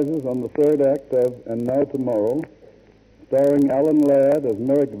curtain rises on the third act of And Now Tomorrow, starring Alan Ladd as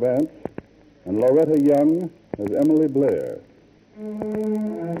Merrick Vance and Loretta Young as Emily Blair.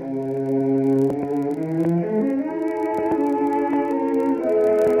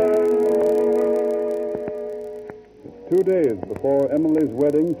 It's 2 days before Emily's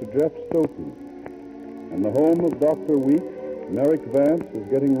wedding to Jeff Stoughton. In the home of Dr. Weeks, Merrick Vance is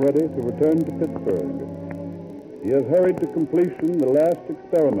getting ready to return to Pittsburgh. He has hurried to completion the last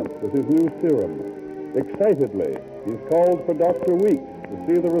experiment with his new serum. Excitedly, he's called for Dr. Weeks to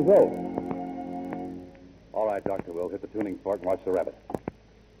see the results. All right, Dr. Will, hit the tuning fork and watch the rabbit.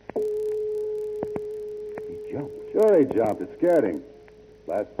 He jumped. Sure he jumped. It scared him.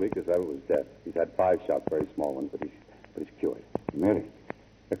 Last week, his rabbit was dead. He's had 5 shots, very small ones, but he's cured. Mary,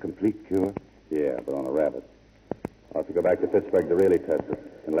 a complete cure? Yeah, but on a rabbit. I'll have to go back to Pittsburgh to really test it.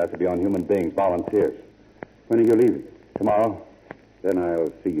 It'll have to be on human beings, volunteers. When are you leaving? Tomorrow? Then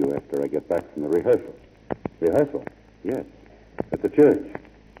I'll see you after I get back from the rehearsal. Rehearsal? Yes, At the church?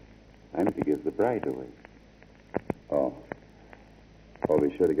 I'm to give the bride away. Oh. I'll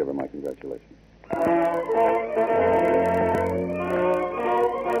be sure to give her my congratulations.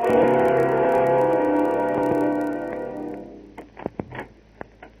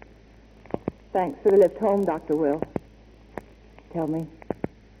 Thanks for the lift home, Dr. Will. Tell me,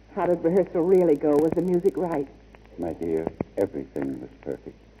 how did rehearsal really go? Was the music right? My dear, everything was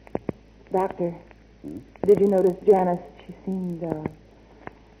perfect. Doctor, did you notice Janice? She seemed,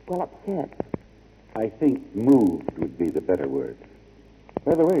 upset. I think moved would be the better word.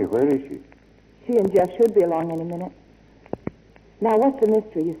 By the way, where is she? She and Jeff should be along any minute. Now, what's the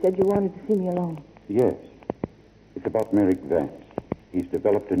mystery? You said you wanted to see me alone. Yes. It's about Merrick Vance. He's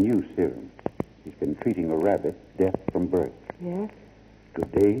developed a new serum. He's been treating a rabbit deaf from birth. Yes?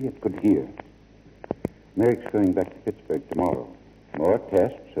 Today it could hear. Merrick's going back to Pittsburgh tomorrow. More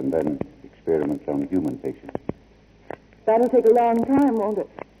tests and then experiments on human patients. That'll take a long time, won't it?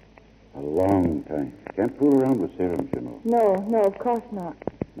 A long time. Can't fool around with serums, you know. No, of course not.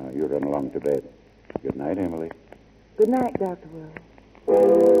 Now, you run along to bed. Good night, Emily. Good night, Dr. Will.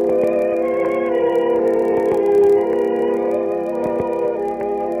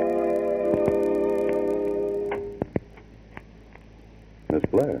 Miss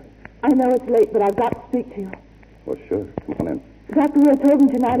Blair. I know it's late, but I've got to speak to you. Well, sure. Come on in. Dr. Will told me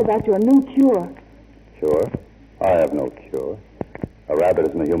tonight about your new cure. Sure. I have no cure. A rabbit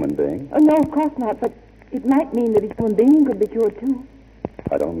isn't a human being. Oh, no, of course not, but it might mean that a human being could be cured, too.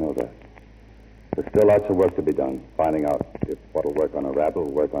 I don't know that. There's still lots of work to be done, finding out if what'll work on a rabbit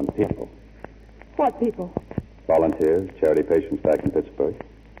will work on people. What people? Volunteers, charity patients back in Pittsburgh.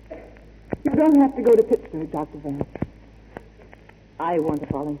 You don't have to go to Pittsburgh, Dr. Vance. I want to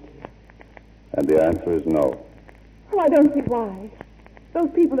volunteer. And the answer is no. Oh, I don't see why. Those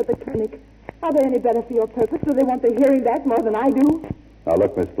people at the clinic, are they any better for your purpose? Do they want the hearing back more than I do? Now,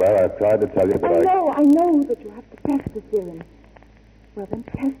 look, Miss Blair, I've tried to tell you, but I know that you have to test the serum. Well, then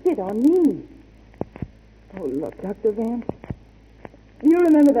test it on me. Oh, look, Dr. Vance. Do you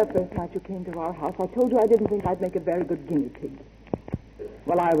remember that first night you came to our house? I told you I didn't think I'd make a very good guinea pig.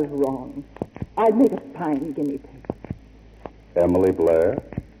 Well, I was wrong. I'd make a fine guinea pig. Emily Blair,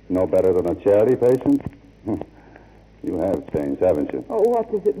 no better than a charity patient? You have changed, haven't you? Oh,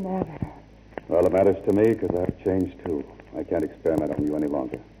 what does it matter? Well, it matters to me because I've changed, too. I can't experiment on you any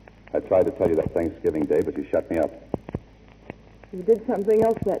longer. I tried to tell you that Thanksgiving Day, but you shut me up. You did something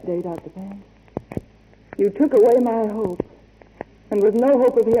else that day, Dr. Vance. You took away my hope. And with no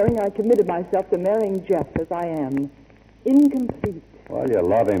hope of hearing, I committed myself to marrying Jeff as I am. incomplete. Well, you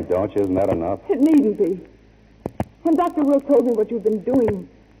love him, don't you? Isn't that enough? It needn't be. When Dr. Will told me what you've been doing,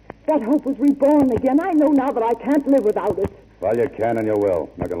 that hope was reborn again. I know now that I can't live without it. Well, you can and you will.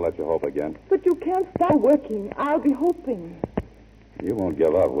 I'm not going to let you hope again. But you can't stop working. I'll be hoping. You won't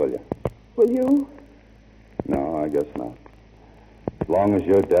give up, will you? Will you? No, I guess not. As long as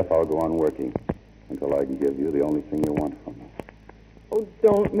you're deaf, I'll go on working until I can give you the only thing you want from me. Oh,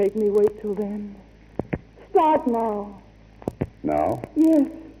 don't make me wait till then. Start now. Now? Yes.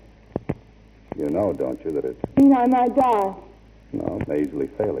 You know, don't you, that it's... I might die. No, it may easily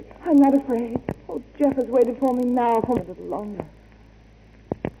fail again. I'm not afraid. Oh, Jeff has waited for me now for a little longer.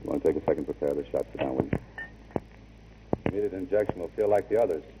 You want to take a second to prepare the shot? Sit down, will you? Immediate injection will feel like the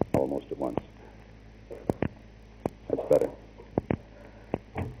others, almost at once. That's better.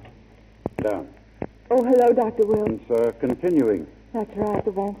 Down. Oh, hello, Dr. Will. It's continuing. Dr.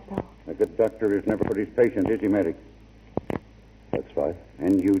 Arthur Vanstow. A good doctor is never put his patient, is he, Mary? That's right.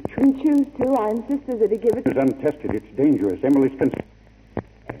 And you choose to. I insisted that he give it... It's untested. It's dangerous. Emily's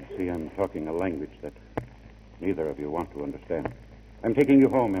See, I'm talking a language that neither of you want to understand. I'm taking you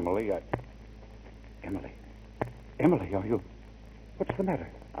home, Emily. Emily, are you... What's the matter?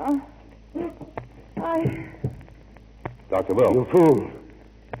 Dr. Will. You fool.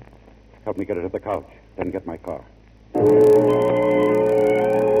 Help me get her to the couch, then get my car.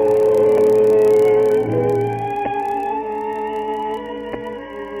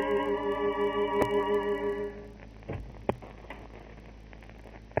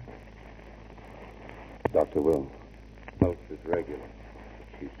 Dr. Will. Pulse is regular.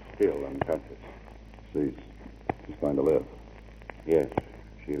 She's still unconscious. She's going to live. Yes,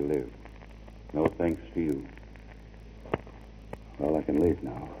 she'll live. No thanks to you. Well, I can leave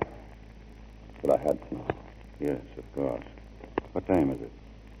now. But I had to know. Yes, of course. What time is it?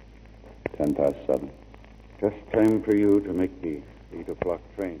 7:10. Just time for you to make the 8 o'clock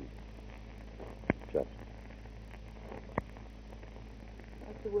train. Just.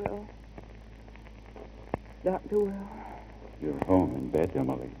 Dr. Will. Dr. Will. You're home in bed,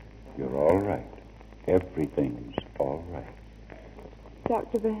 Emily. You're all right. Everything's all right.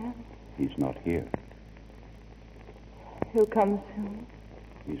 Dr. Van? He's not here. He'll come soon.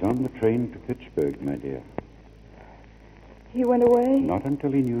 He's on the train to Pittsburgh, my dear. He went away? Not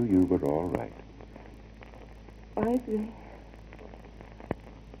until he knew you were all right. I see.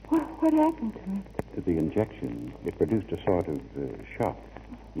 What happened to me? To the injection, it produced a sort of shock.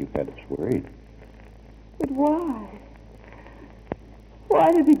 You had us worried. But why?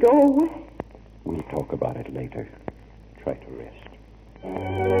 Why did he go away? We'll talk about it later. Try to rest.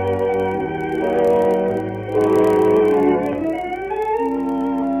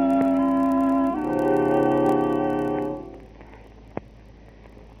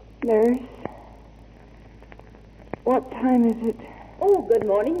 Nurse, what time is it? Oh, good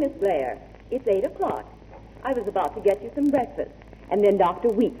morning, Miss Blair. It's 8 o'clock. I was about to get you some breakfast. And then Dr.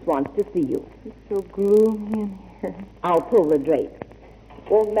 Weeks wants to see you. It's so gloomy in here. I'll pull the drape.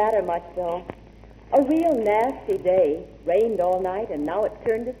 Won't matter much, though. A real nasty day. Rained all night, and now it's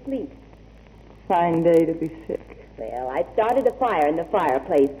turned to sleet. Fine day to be sick. Well, I started a fire in the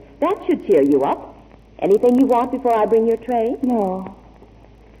fireplace. That should cheer you up. Anything you want before I bring your tray? No.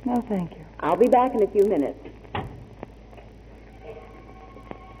 No, thank you. I'll be back in a few minutes.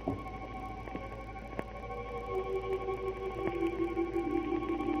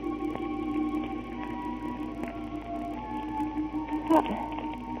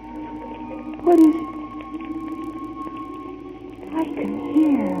 What is it? I can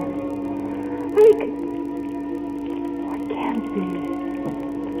hear. Oh, it can't be.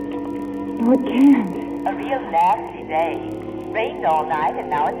 No, it can't. A real nasty day. Rained all night, and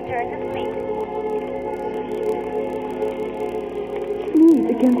now it's turned to sleet. Sleet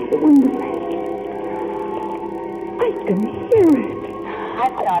against the window. I can hear it.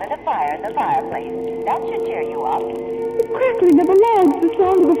 I've started a fire in the fireplace. That should cheer you up. The crackling of the logs, the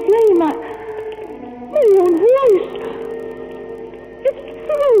sound of the flame. My own voice. It's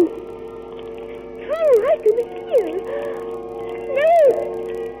true. True, I can hear. No!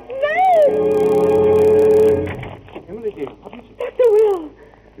 Emily, dear, what is it? Dr. Will.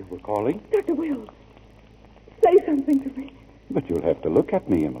 You were calling? Dr. Will, say something to me. But you'll have to look at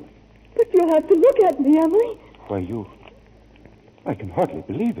me, Emily. But you'll have to look at me, Emily. Why, I can hardly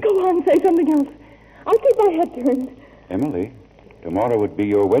believe it. Go on, say something else. I'll keep my head turned. Emily, tomorrow would be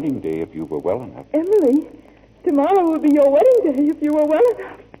your wedding day if you were well enough. Emily, tomorrow would be your wedding day if you were well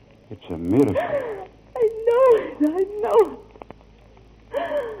enough. It's a miracle. I know it.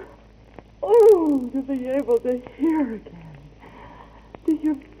 Oh, to be able to hear again. To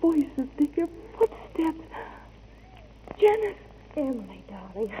hear voices, to hear footsteps. Janice. Emily,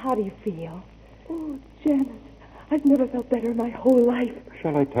 darling, how do you feel? Oh, Janice, I've never felt better in my whole life.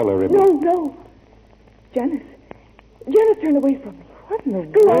 Shall I tell her, Emily? No. Janice, turn away from me. What in the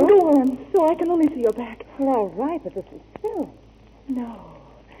world? Go on, so I can only see your back. Well, all right, but this is silly. No,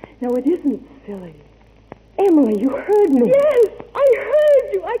 it isn't silly. Emily, you heard me. Yes, I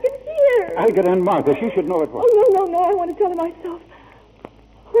heard you. I can hear. I'll get in Martha. She should know it was. Oh, no, I want to tell her myself.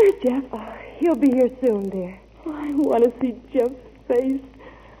 Where's Jeff? He'll be here soon, dear. Oh, I want to see Jeff's face.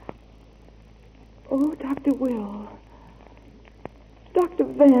 Oh, Dr. Will. Dr.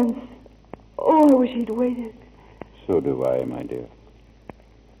 Vance. Oh, I wish he'd waited. So do I, my dear.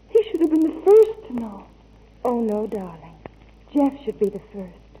 He should have been the first to know. Oh, no, darling. Jeff should be the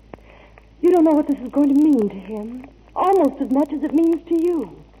first. You don't know what this is going to mean to him. Almost as much as it means to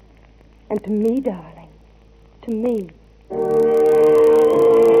you. And to me, darling. To me.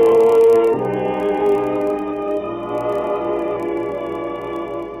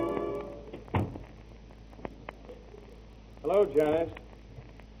 Hello, Janice.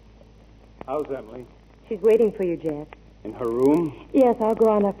 How's Emily? She's waiting for you, Jeff. In her room? Yes, I'll go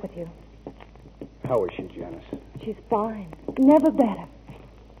on up with you. How is she, Janice? She's fine. Never better.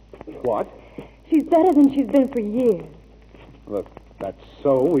 What? She's better than she's been for years. Look, that's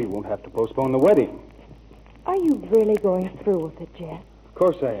so we won't have to postpone the wedding. Are you really going through with it, Jeff? Of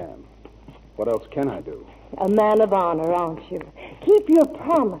course I am. What else can I do? A man of honor, aren't you? Keep your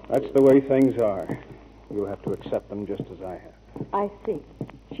promise. That's the way things are. You'll have to accept them just as I have. I see.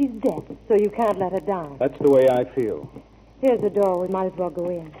 She's dead, so you can't let her down. That's the way I feel. Here's the door. We might as well go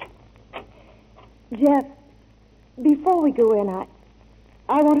in. Jeff, before we go in,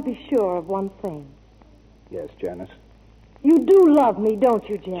 I want to be sure of one thing. Yes, Janice? You do love me, don't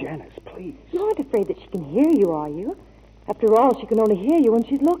you, Jeff? Janice, please. You aren't afraid that she can hear you, are you? After all, she can only hear you when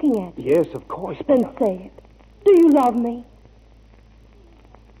she's looking at you. Yes, of course. Then say it. Do you love me?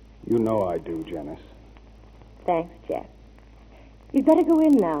 You know I do, Janice. Thanks, Jeff. You'd better go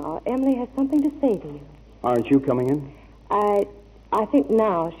in now. Emily has something to say to you. Aren't you coming in? I think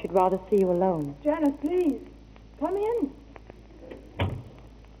now she'd rather see you alone. Janice, please. Come in.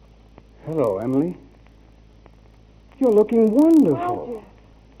 Hello, Emily. You're looking wonderful. Well, Jeff.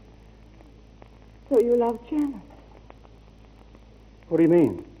 So you love Janice? What do you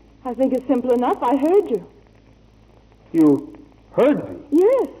mean? I think it's simple enough. I heard you. You heard me?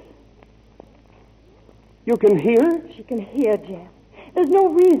 Yes. You can hear? She can hear, Jeff. There's no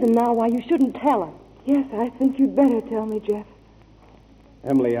reason now why you shouldn't tell her. Yes, I think you'd better tell me, Jeff.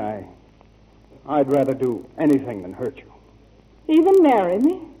 Emily, I'd rather do anything than hurt you. Even marry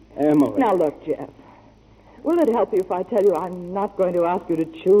me? Emily. Now, look, Jeff. Will it help you if I tell you I'm not going to ask you to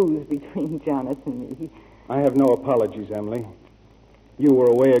choose between Janice and me? I have no apologies, Emily. You were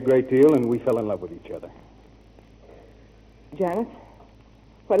away a great deal, and we fell in love with each other. Janice,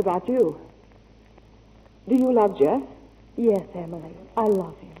 what about you? Do you love Jeff? Yes, Emily. I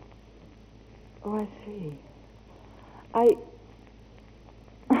love him. Oh, I see.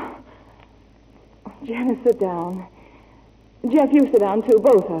 Janice, sit down. Jeff, you sit down, too,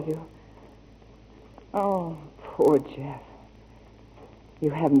 both of you. Oh, poor Jeff. You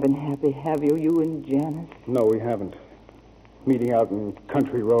haven't been happy, have you? You and Janice? No, we haven't. Meeting out in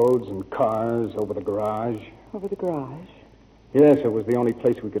country roads and cars over the garage. Over the garage? Yes, it was the only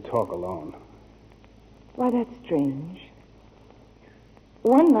place we could talk alone. Why, that's strange.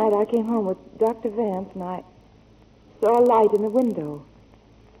 One night I came home with Dr. Vance and I saw a light in the window.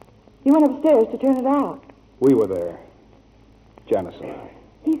 You went upstairs to turn it out. We were there. Janice and I.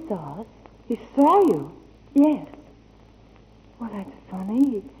 He saw us. He saw you? Yes. Well, that's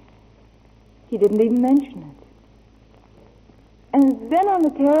funny. He didn't even mention it. And then on the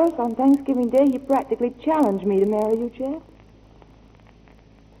terrace on Thanksgiving Day, he practically challenged me to marry you, Jeff.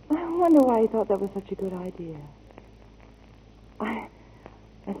 I wonder why he thought that was such a good idea.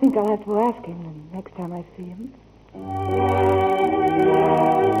 I think I'll have to ask him the next time I see him.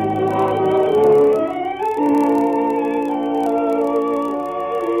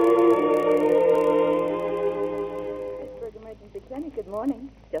 Pittsburgh Emergency Clinic, good morning.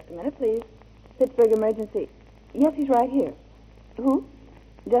 Just a minute, please. Pittsburgh Emergency. Yes, he's right here. Who?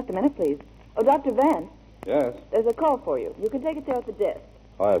 Just a minute, please. Oh, Dr. Vance. Yes? There's a call for you. You can take it there at the desk.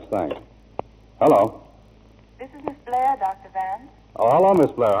 Oh, yes, thanks. Hello. This is Miss Blair, Dr. Vance. Oh, hello,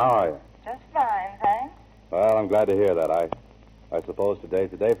 Miss Blair. How are you? Just fine, thanks. Well, I'm glad to hear that. I suppose today's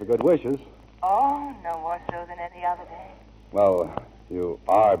the day for good wishes. Oh, no more so than any other day. Well, you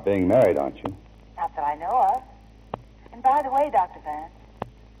are being married, aren't you? Not that I know of. And by the way, Dr. Vance,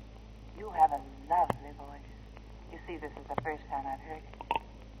 you have a lovely voice. You see, this is the first time I've heard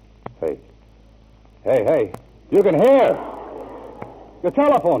it. Hey. Hey. You can hear. You're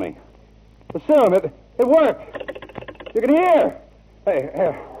telephoning. The serum, it worked. You can hear. Hey,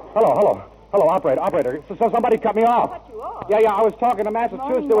 hello, operator. So somebody cut me off. Cut you off? Yeah, I was talking to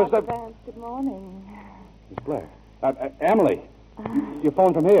Massachusetts. There was Dr. Vance. Good morning. Miss Blair. Emily, you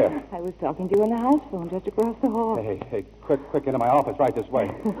phoned from here. I was talking to you on the house phone just across the hall. Hey, quick into my office right this way.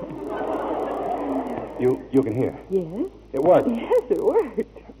 You can hear. Yes? It worked. Yes, it worked.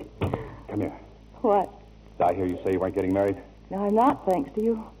 Come here. What? Did I hear you say you weren't getting married? No, I'm not, thanks to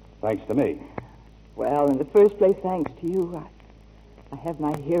you. Thanks to me. Well, in the first place, thanks to you, I have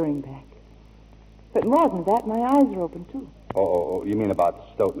my hearing back. But more than that, my eyes are open, too. Oh, you mean about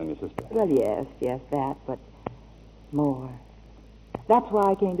Stoughton and your sister? Well, yes, that, but more. That's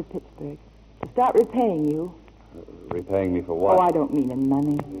why I came to Pittsburgh, to start repaying you. Repaying me for what? Oh, I don't mean in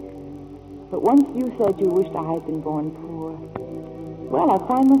money. But once you said you wished I had been born poor. Well, I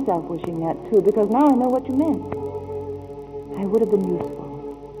find myself wishing that, too, because now I know what you meant. I would have been useful.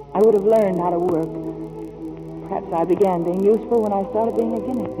 I would have learned how to work. Perhaps I began being useful when I started being a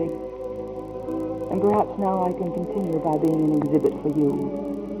guinea pig. And perhaps now I can continue by being an exhibit for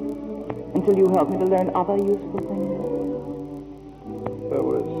you. Until you help me to learn other useful things. There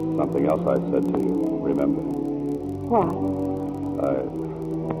was something else I said to you, remember? What?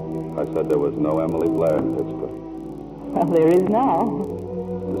 I said there was no Emily Blair in Pittsburgh. Well, there is now.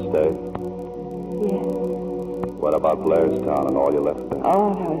 To stay? Yes. What about Blairstown and all you left there?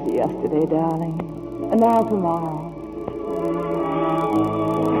 Oh, that was yesterday, darling. And now tomorrow.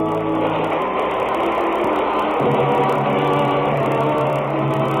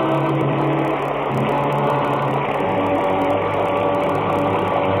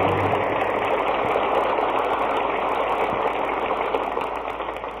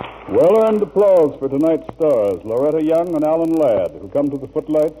 Well-earned applause for tonight's stars, Loretta Young and Alan Ladd, who come to the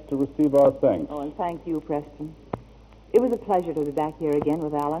Footlights to receive our thanks. Oh, and thank you, Preston. It was a pleasure to be back here again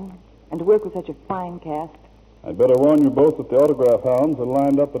with Alan and to work with such a fine cast. I'd better warn you both that the autograph hounds are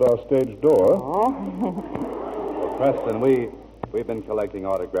lined up at our stage door. Oh. Well, Preston, we've been collecting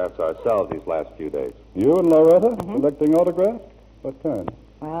autographs ourselves these last few days. You and Loretta collecting autographs? What kind?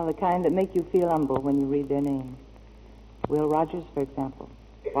 Well, the kind that make you feel humble when you read their names. Will Rogers, for example.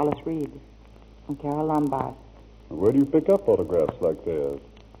 Wallace Reed. And Carol Lombard. Where do you pick up autographs like theirs?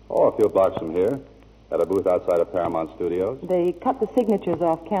 Oh, a few blocks from here. At a booth outside of Paramount Studios. They cut the signatures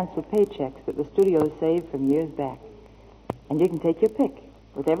off canceled paychecks that the studios saved from years back. And you can take your pick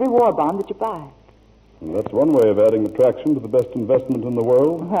with every war bond that you buy. And that's one way of adding attraction to the best investment in the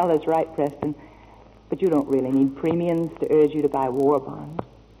world. Well, that's right, Preston. But you don't really need premiums to urge you to buy war bonds.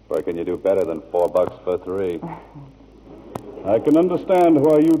 Where can you do better than $4 for 3? I can understand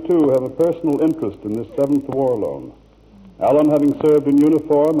why you two have a personal interest in this 7th War Loan. Alan having served in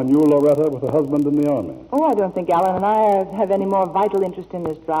uniform and you, Loretta, with a husband in the Army. Oh, I don't think Alan and I have any more vital interest in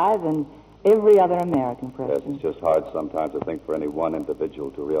this drive than every other American, Preston. Yes, it's just hard sometimes to think for any one individual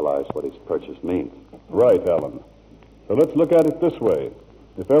to realize what his purchase means. Right, Alan. So let's look at it this way.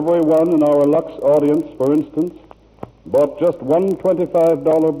 If everyone in our Lux audience, for instance, bought just one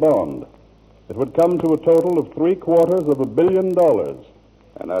 $25 bond, it would come to a total of $750 million.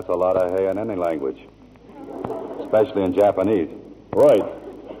 And that's a lot of hay in any language, especially in Japanese. Right.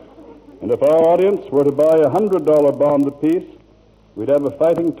 And if our audience were to buy a $100 bond apiece, we'd have a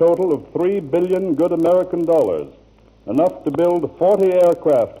fighting total of $3 billion good American dollars, enough to build 40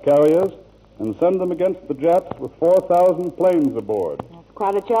 aircraft carriers and send them against the Japs with 4,000 planes aboard. That's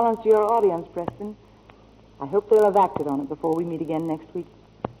quite a challenge to your audience, Preston. I hope they'll have acted on it before we meet again next week.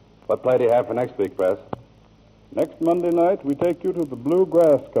 What play do you have for next week, Press? Next Monday night, we take you to the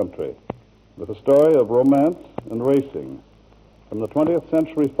bluegrass country with a story of romance and racing from the 20th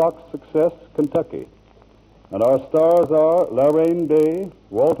Century Fox success, Kentucky. And our stars are Laraine Day,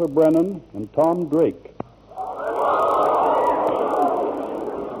 Walter Brennan, and Tom Drake.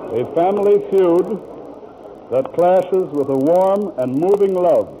 A family feud that clashes with a warm and moving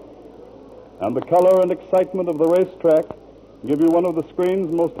love. And the color and excitement of the racetrack give you one of the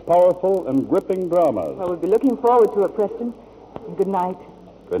screen's most powerful and gripping dramas. Well, we'll be looking forward to it, Preston. And good night.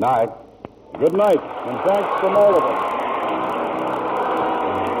 Good night. Good night, and thanks from all of us.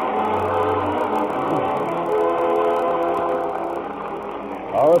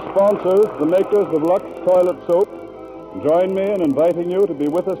 Our sponsors, the makers of Lux Toilet Soap, join me in inviting you to be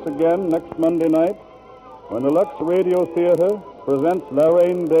with us again next Monday night when the Lux Radio Theater presents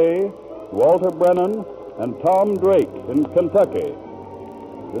Laraine Day, Walter Brennan, and Tom Drake in Kentucky.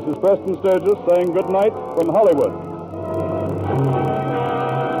 This is Preston Sturgis saying good night from Hollywood.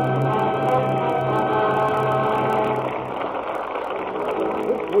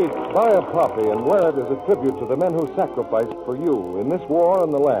 This week, buy a poppy and wear it as a tribute to the men who sacrificed for you in this war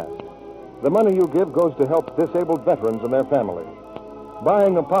and the last. The money you give goes to help disabled veterans and their families.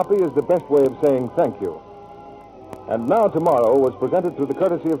 Buying a poppy is the best way of saying thank you. And Now Tomorrow was presented through the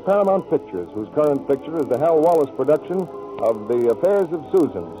courtesy of Paramount Pictures, whose current picture is the Hal Wallace production of The Affairs of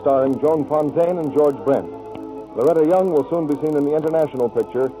Susan, starring Joan Fontaine and George Brent. Loretta Young will soon be seen in the international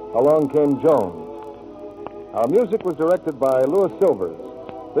picture, Along Came Jones. Our music was directed by Louis Silvers.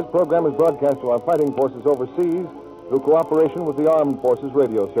 This program is broadcast to our fighting forces overseas through cooperation with the Armed Forces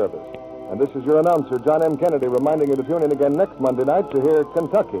Radio Service. And this is your announcer, John M. Kennedy, reminding you to tune in again next Monday night to hear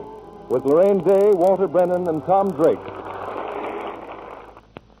Kentucky with Lorraine Day, Walter Brennan, and Tom Drake.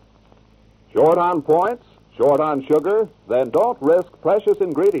 Short on points? Short on sugar? Then don't risk precious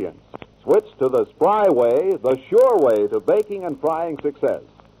ingredients. Switch to the Spry way, the sure way to baking and frying success.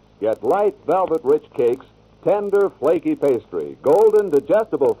 Get light, velvet-rich cakes, tender, flaky pastry, golden,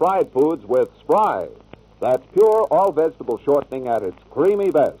 digestible fried foods with Spry. That's pure all-vegetable shortening at its creamy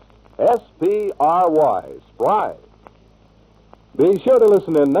best. S-P-R-Y, Spry. Be sure to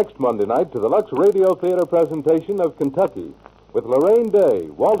listen in next Monday night to the Lux Radio Theater presentation of Kentucky with Lorraine Day,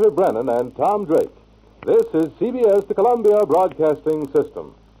 Walter Brennan, and Tom Drake. This is CBS, the Columbia Broadcasting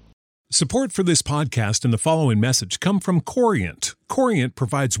System. Support for this podcast and the following message come from Corient. Corient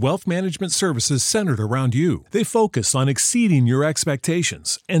provides wealth management services centered around you. They focus on exceeding your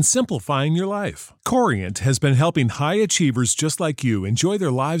expectations and simplifying your life. Corient has been helping high achievers just like you enjoy their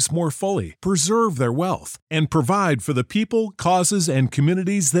lives more fully, preserve their wealth, and provide for the people, causes, and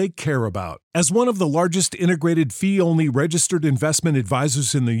communities they care about. As one of the largest integrated fee-only registered investment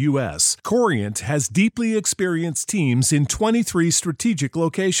advisors in the U.S., Corient has deeply experienced teams in 23 strategic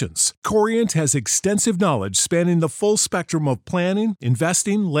locations. Corient has extensive knowledge spanning the full spectrum of planning,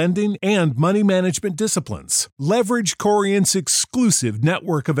 investing, lending, and money management disciplines. Leverage Corient's exclusive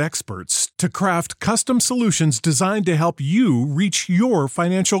network of experts to craft custom solutions designed to help you reach your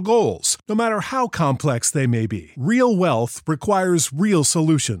financial goals, no matter how complex they may be. Real wealth requires real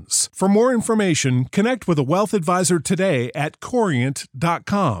solutions. For more information, connect with a wealth advisor today at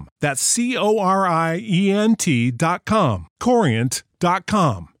Corient.com. That's Corient.com.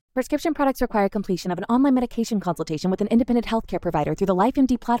 Corient.com. Prescription products require completion of an online medication consultation with an independent healthcare provider through the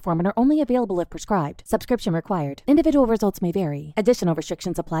LifeMD platform and are only available if prescribed. Subscription required. Individual results may vary. Additional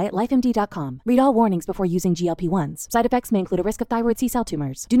restrictions apply at LifeMD.com. Read all warnings before using GLP-1s. Side effects may include a risk of thyroid C-cell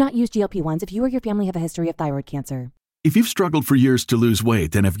tumors. Do not use GLP-1s if you or your family have a history of thyroid cancer. If you've struggled for years to lose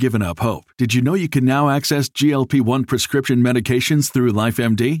weight and have given up hope, did you know you can now access GLP-1 prescription medications through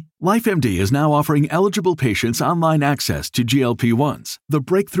LifeMD? LifeMD is now offering eligible patients online access to GLP-1s, the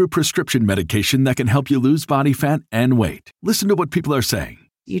breakthrough prescription medication that can help you lose body fat and weight. Listen to what people are saying.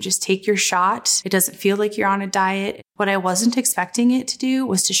 You just take your shot. It doesn't feel like you're on a diet. What I wasn't expecting it to do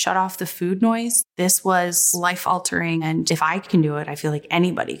was to shut off the food noise. This was life-altering, and if I can do it, I feel like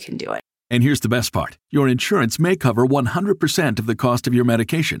anybody can do it. And here's the best part. Your insurance may cover 100% of the cost of your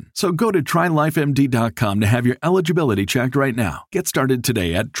medication. So go to TryLifeMD.com to have your eligibility checked right now. Get started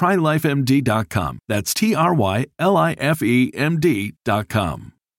today at TryLifeMD.com. That's TryLifeMD.com.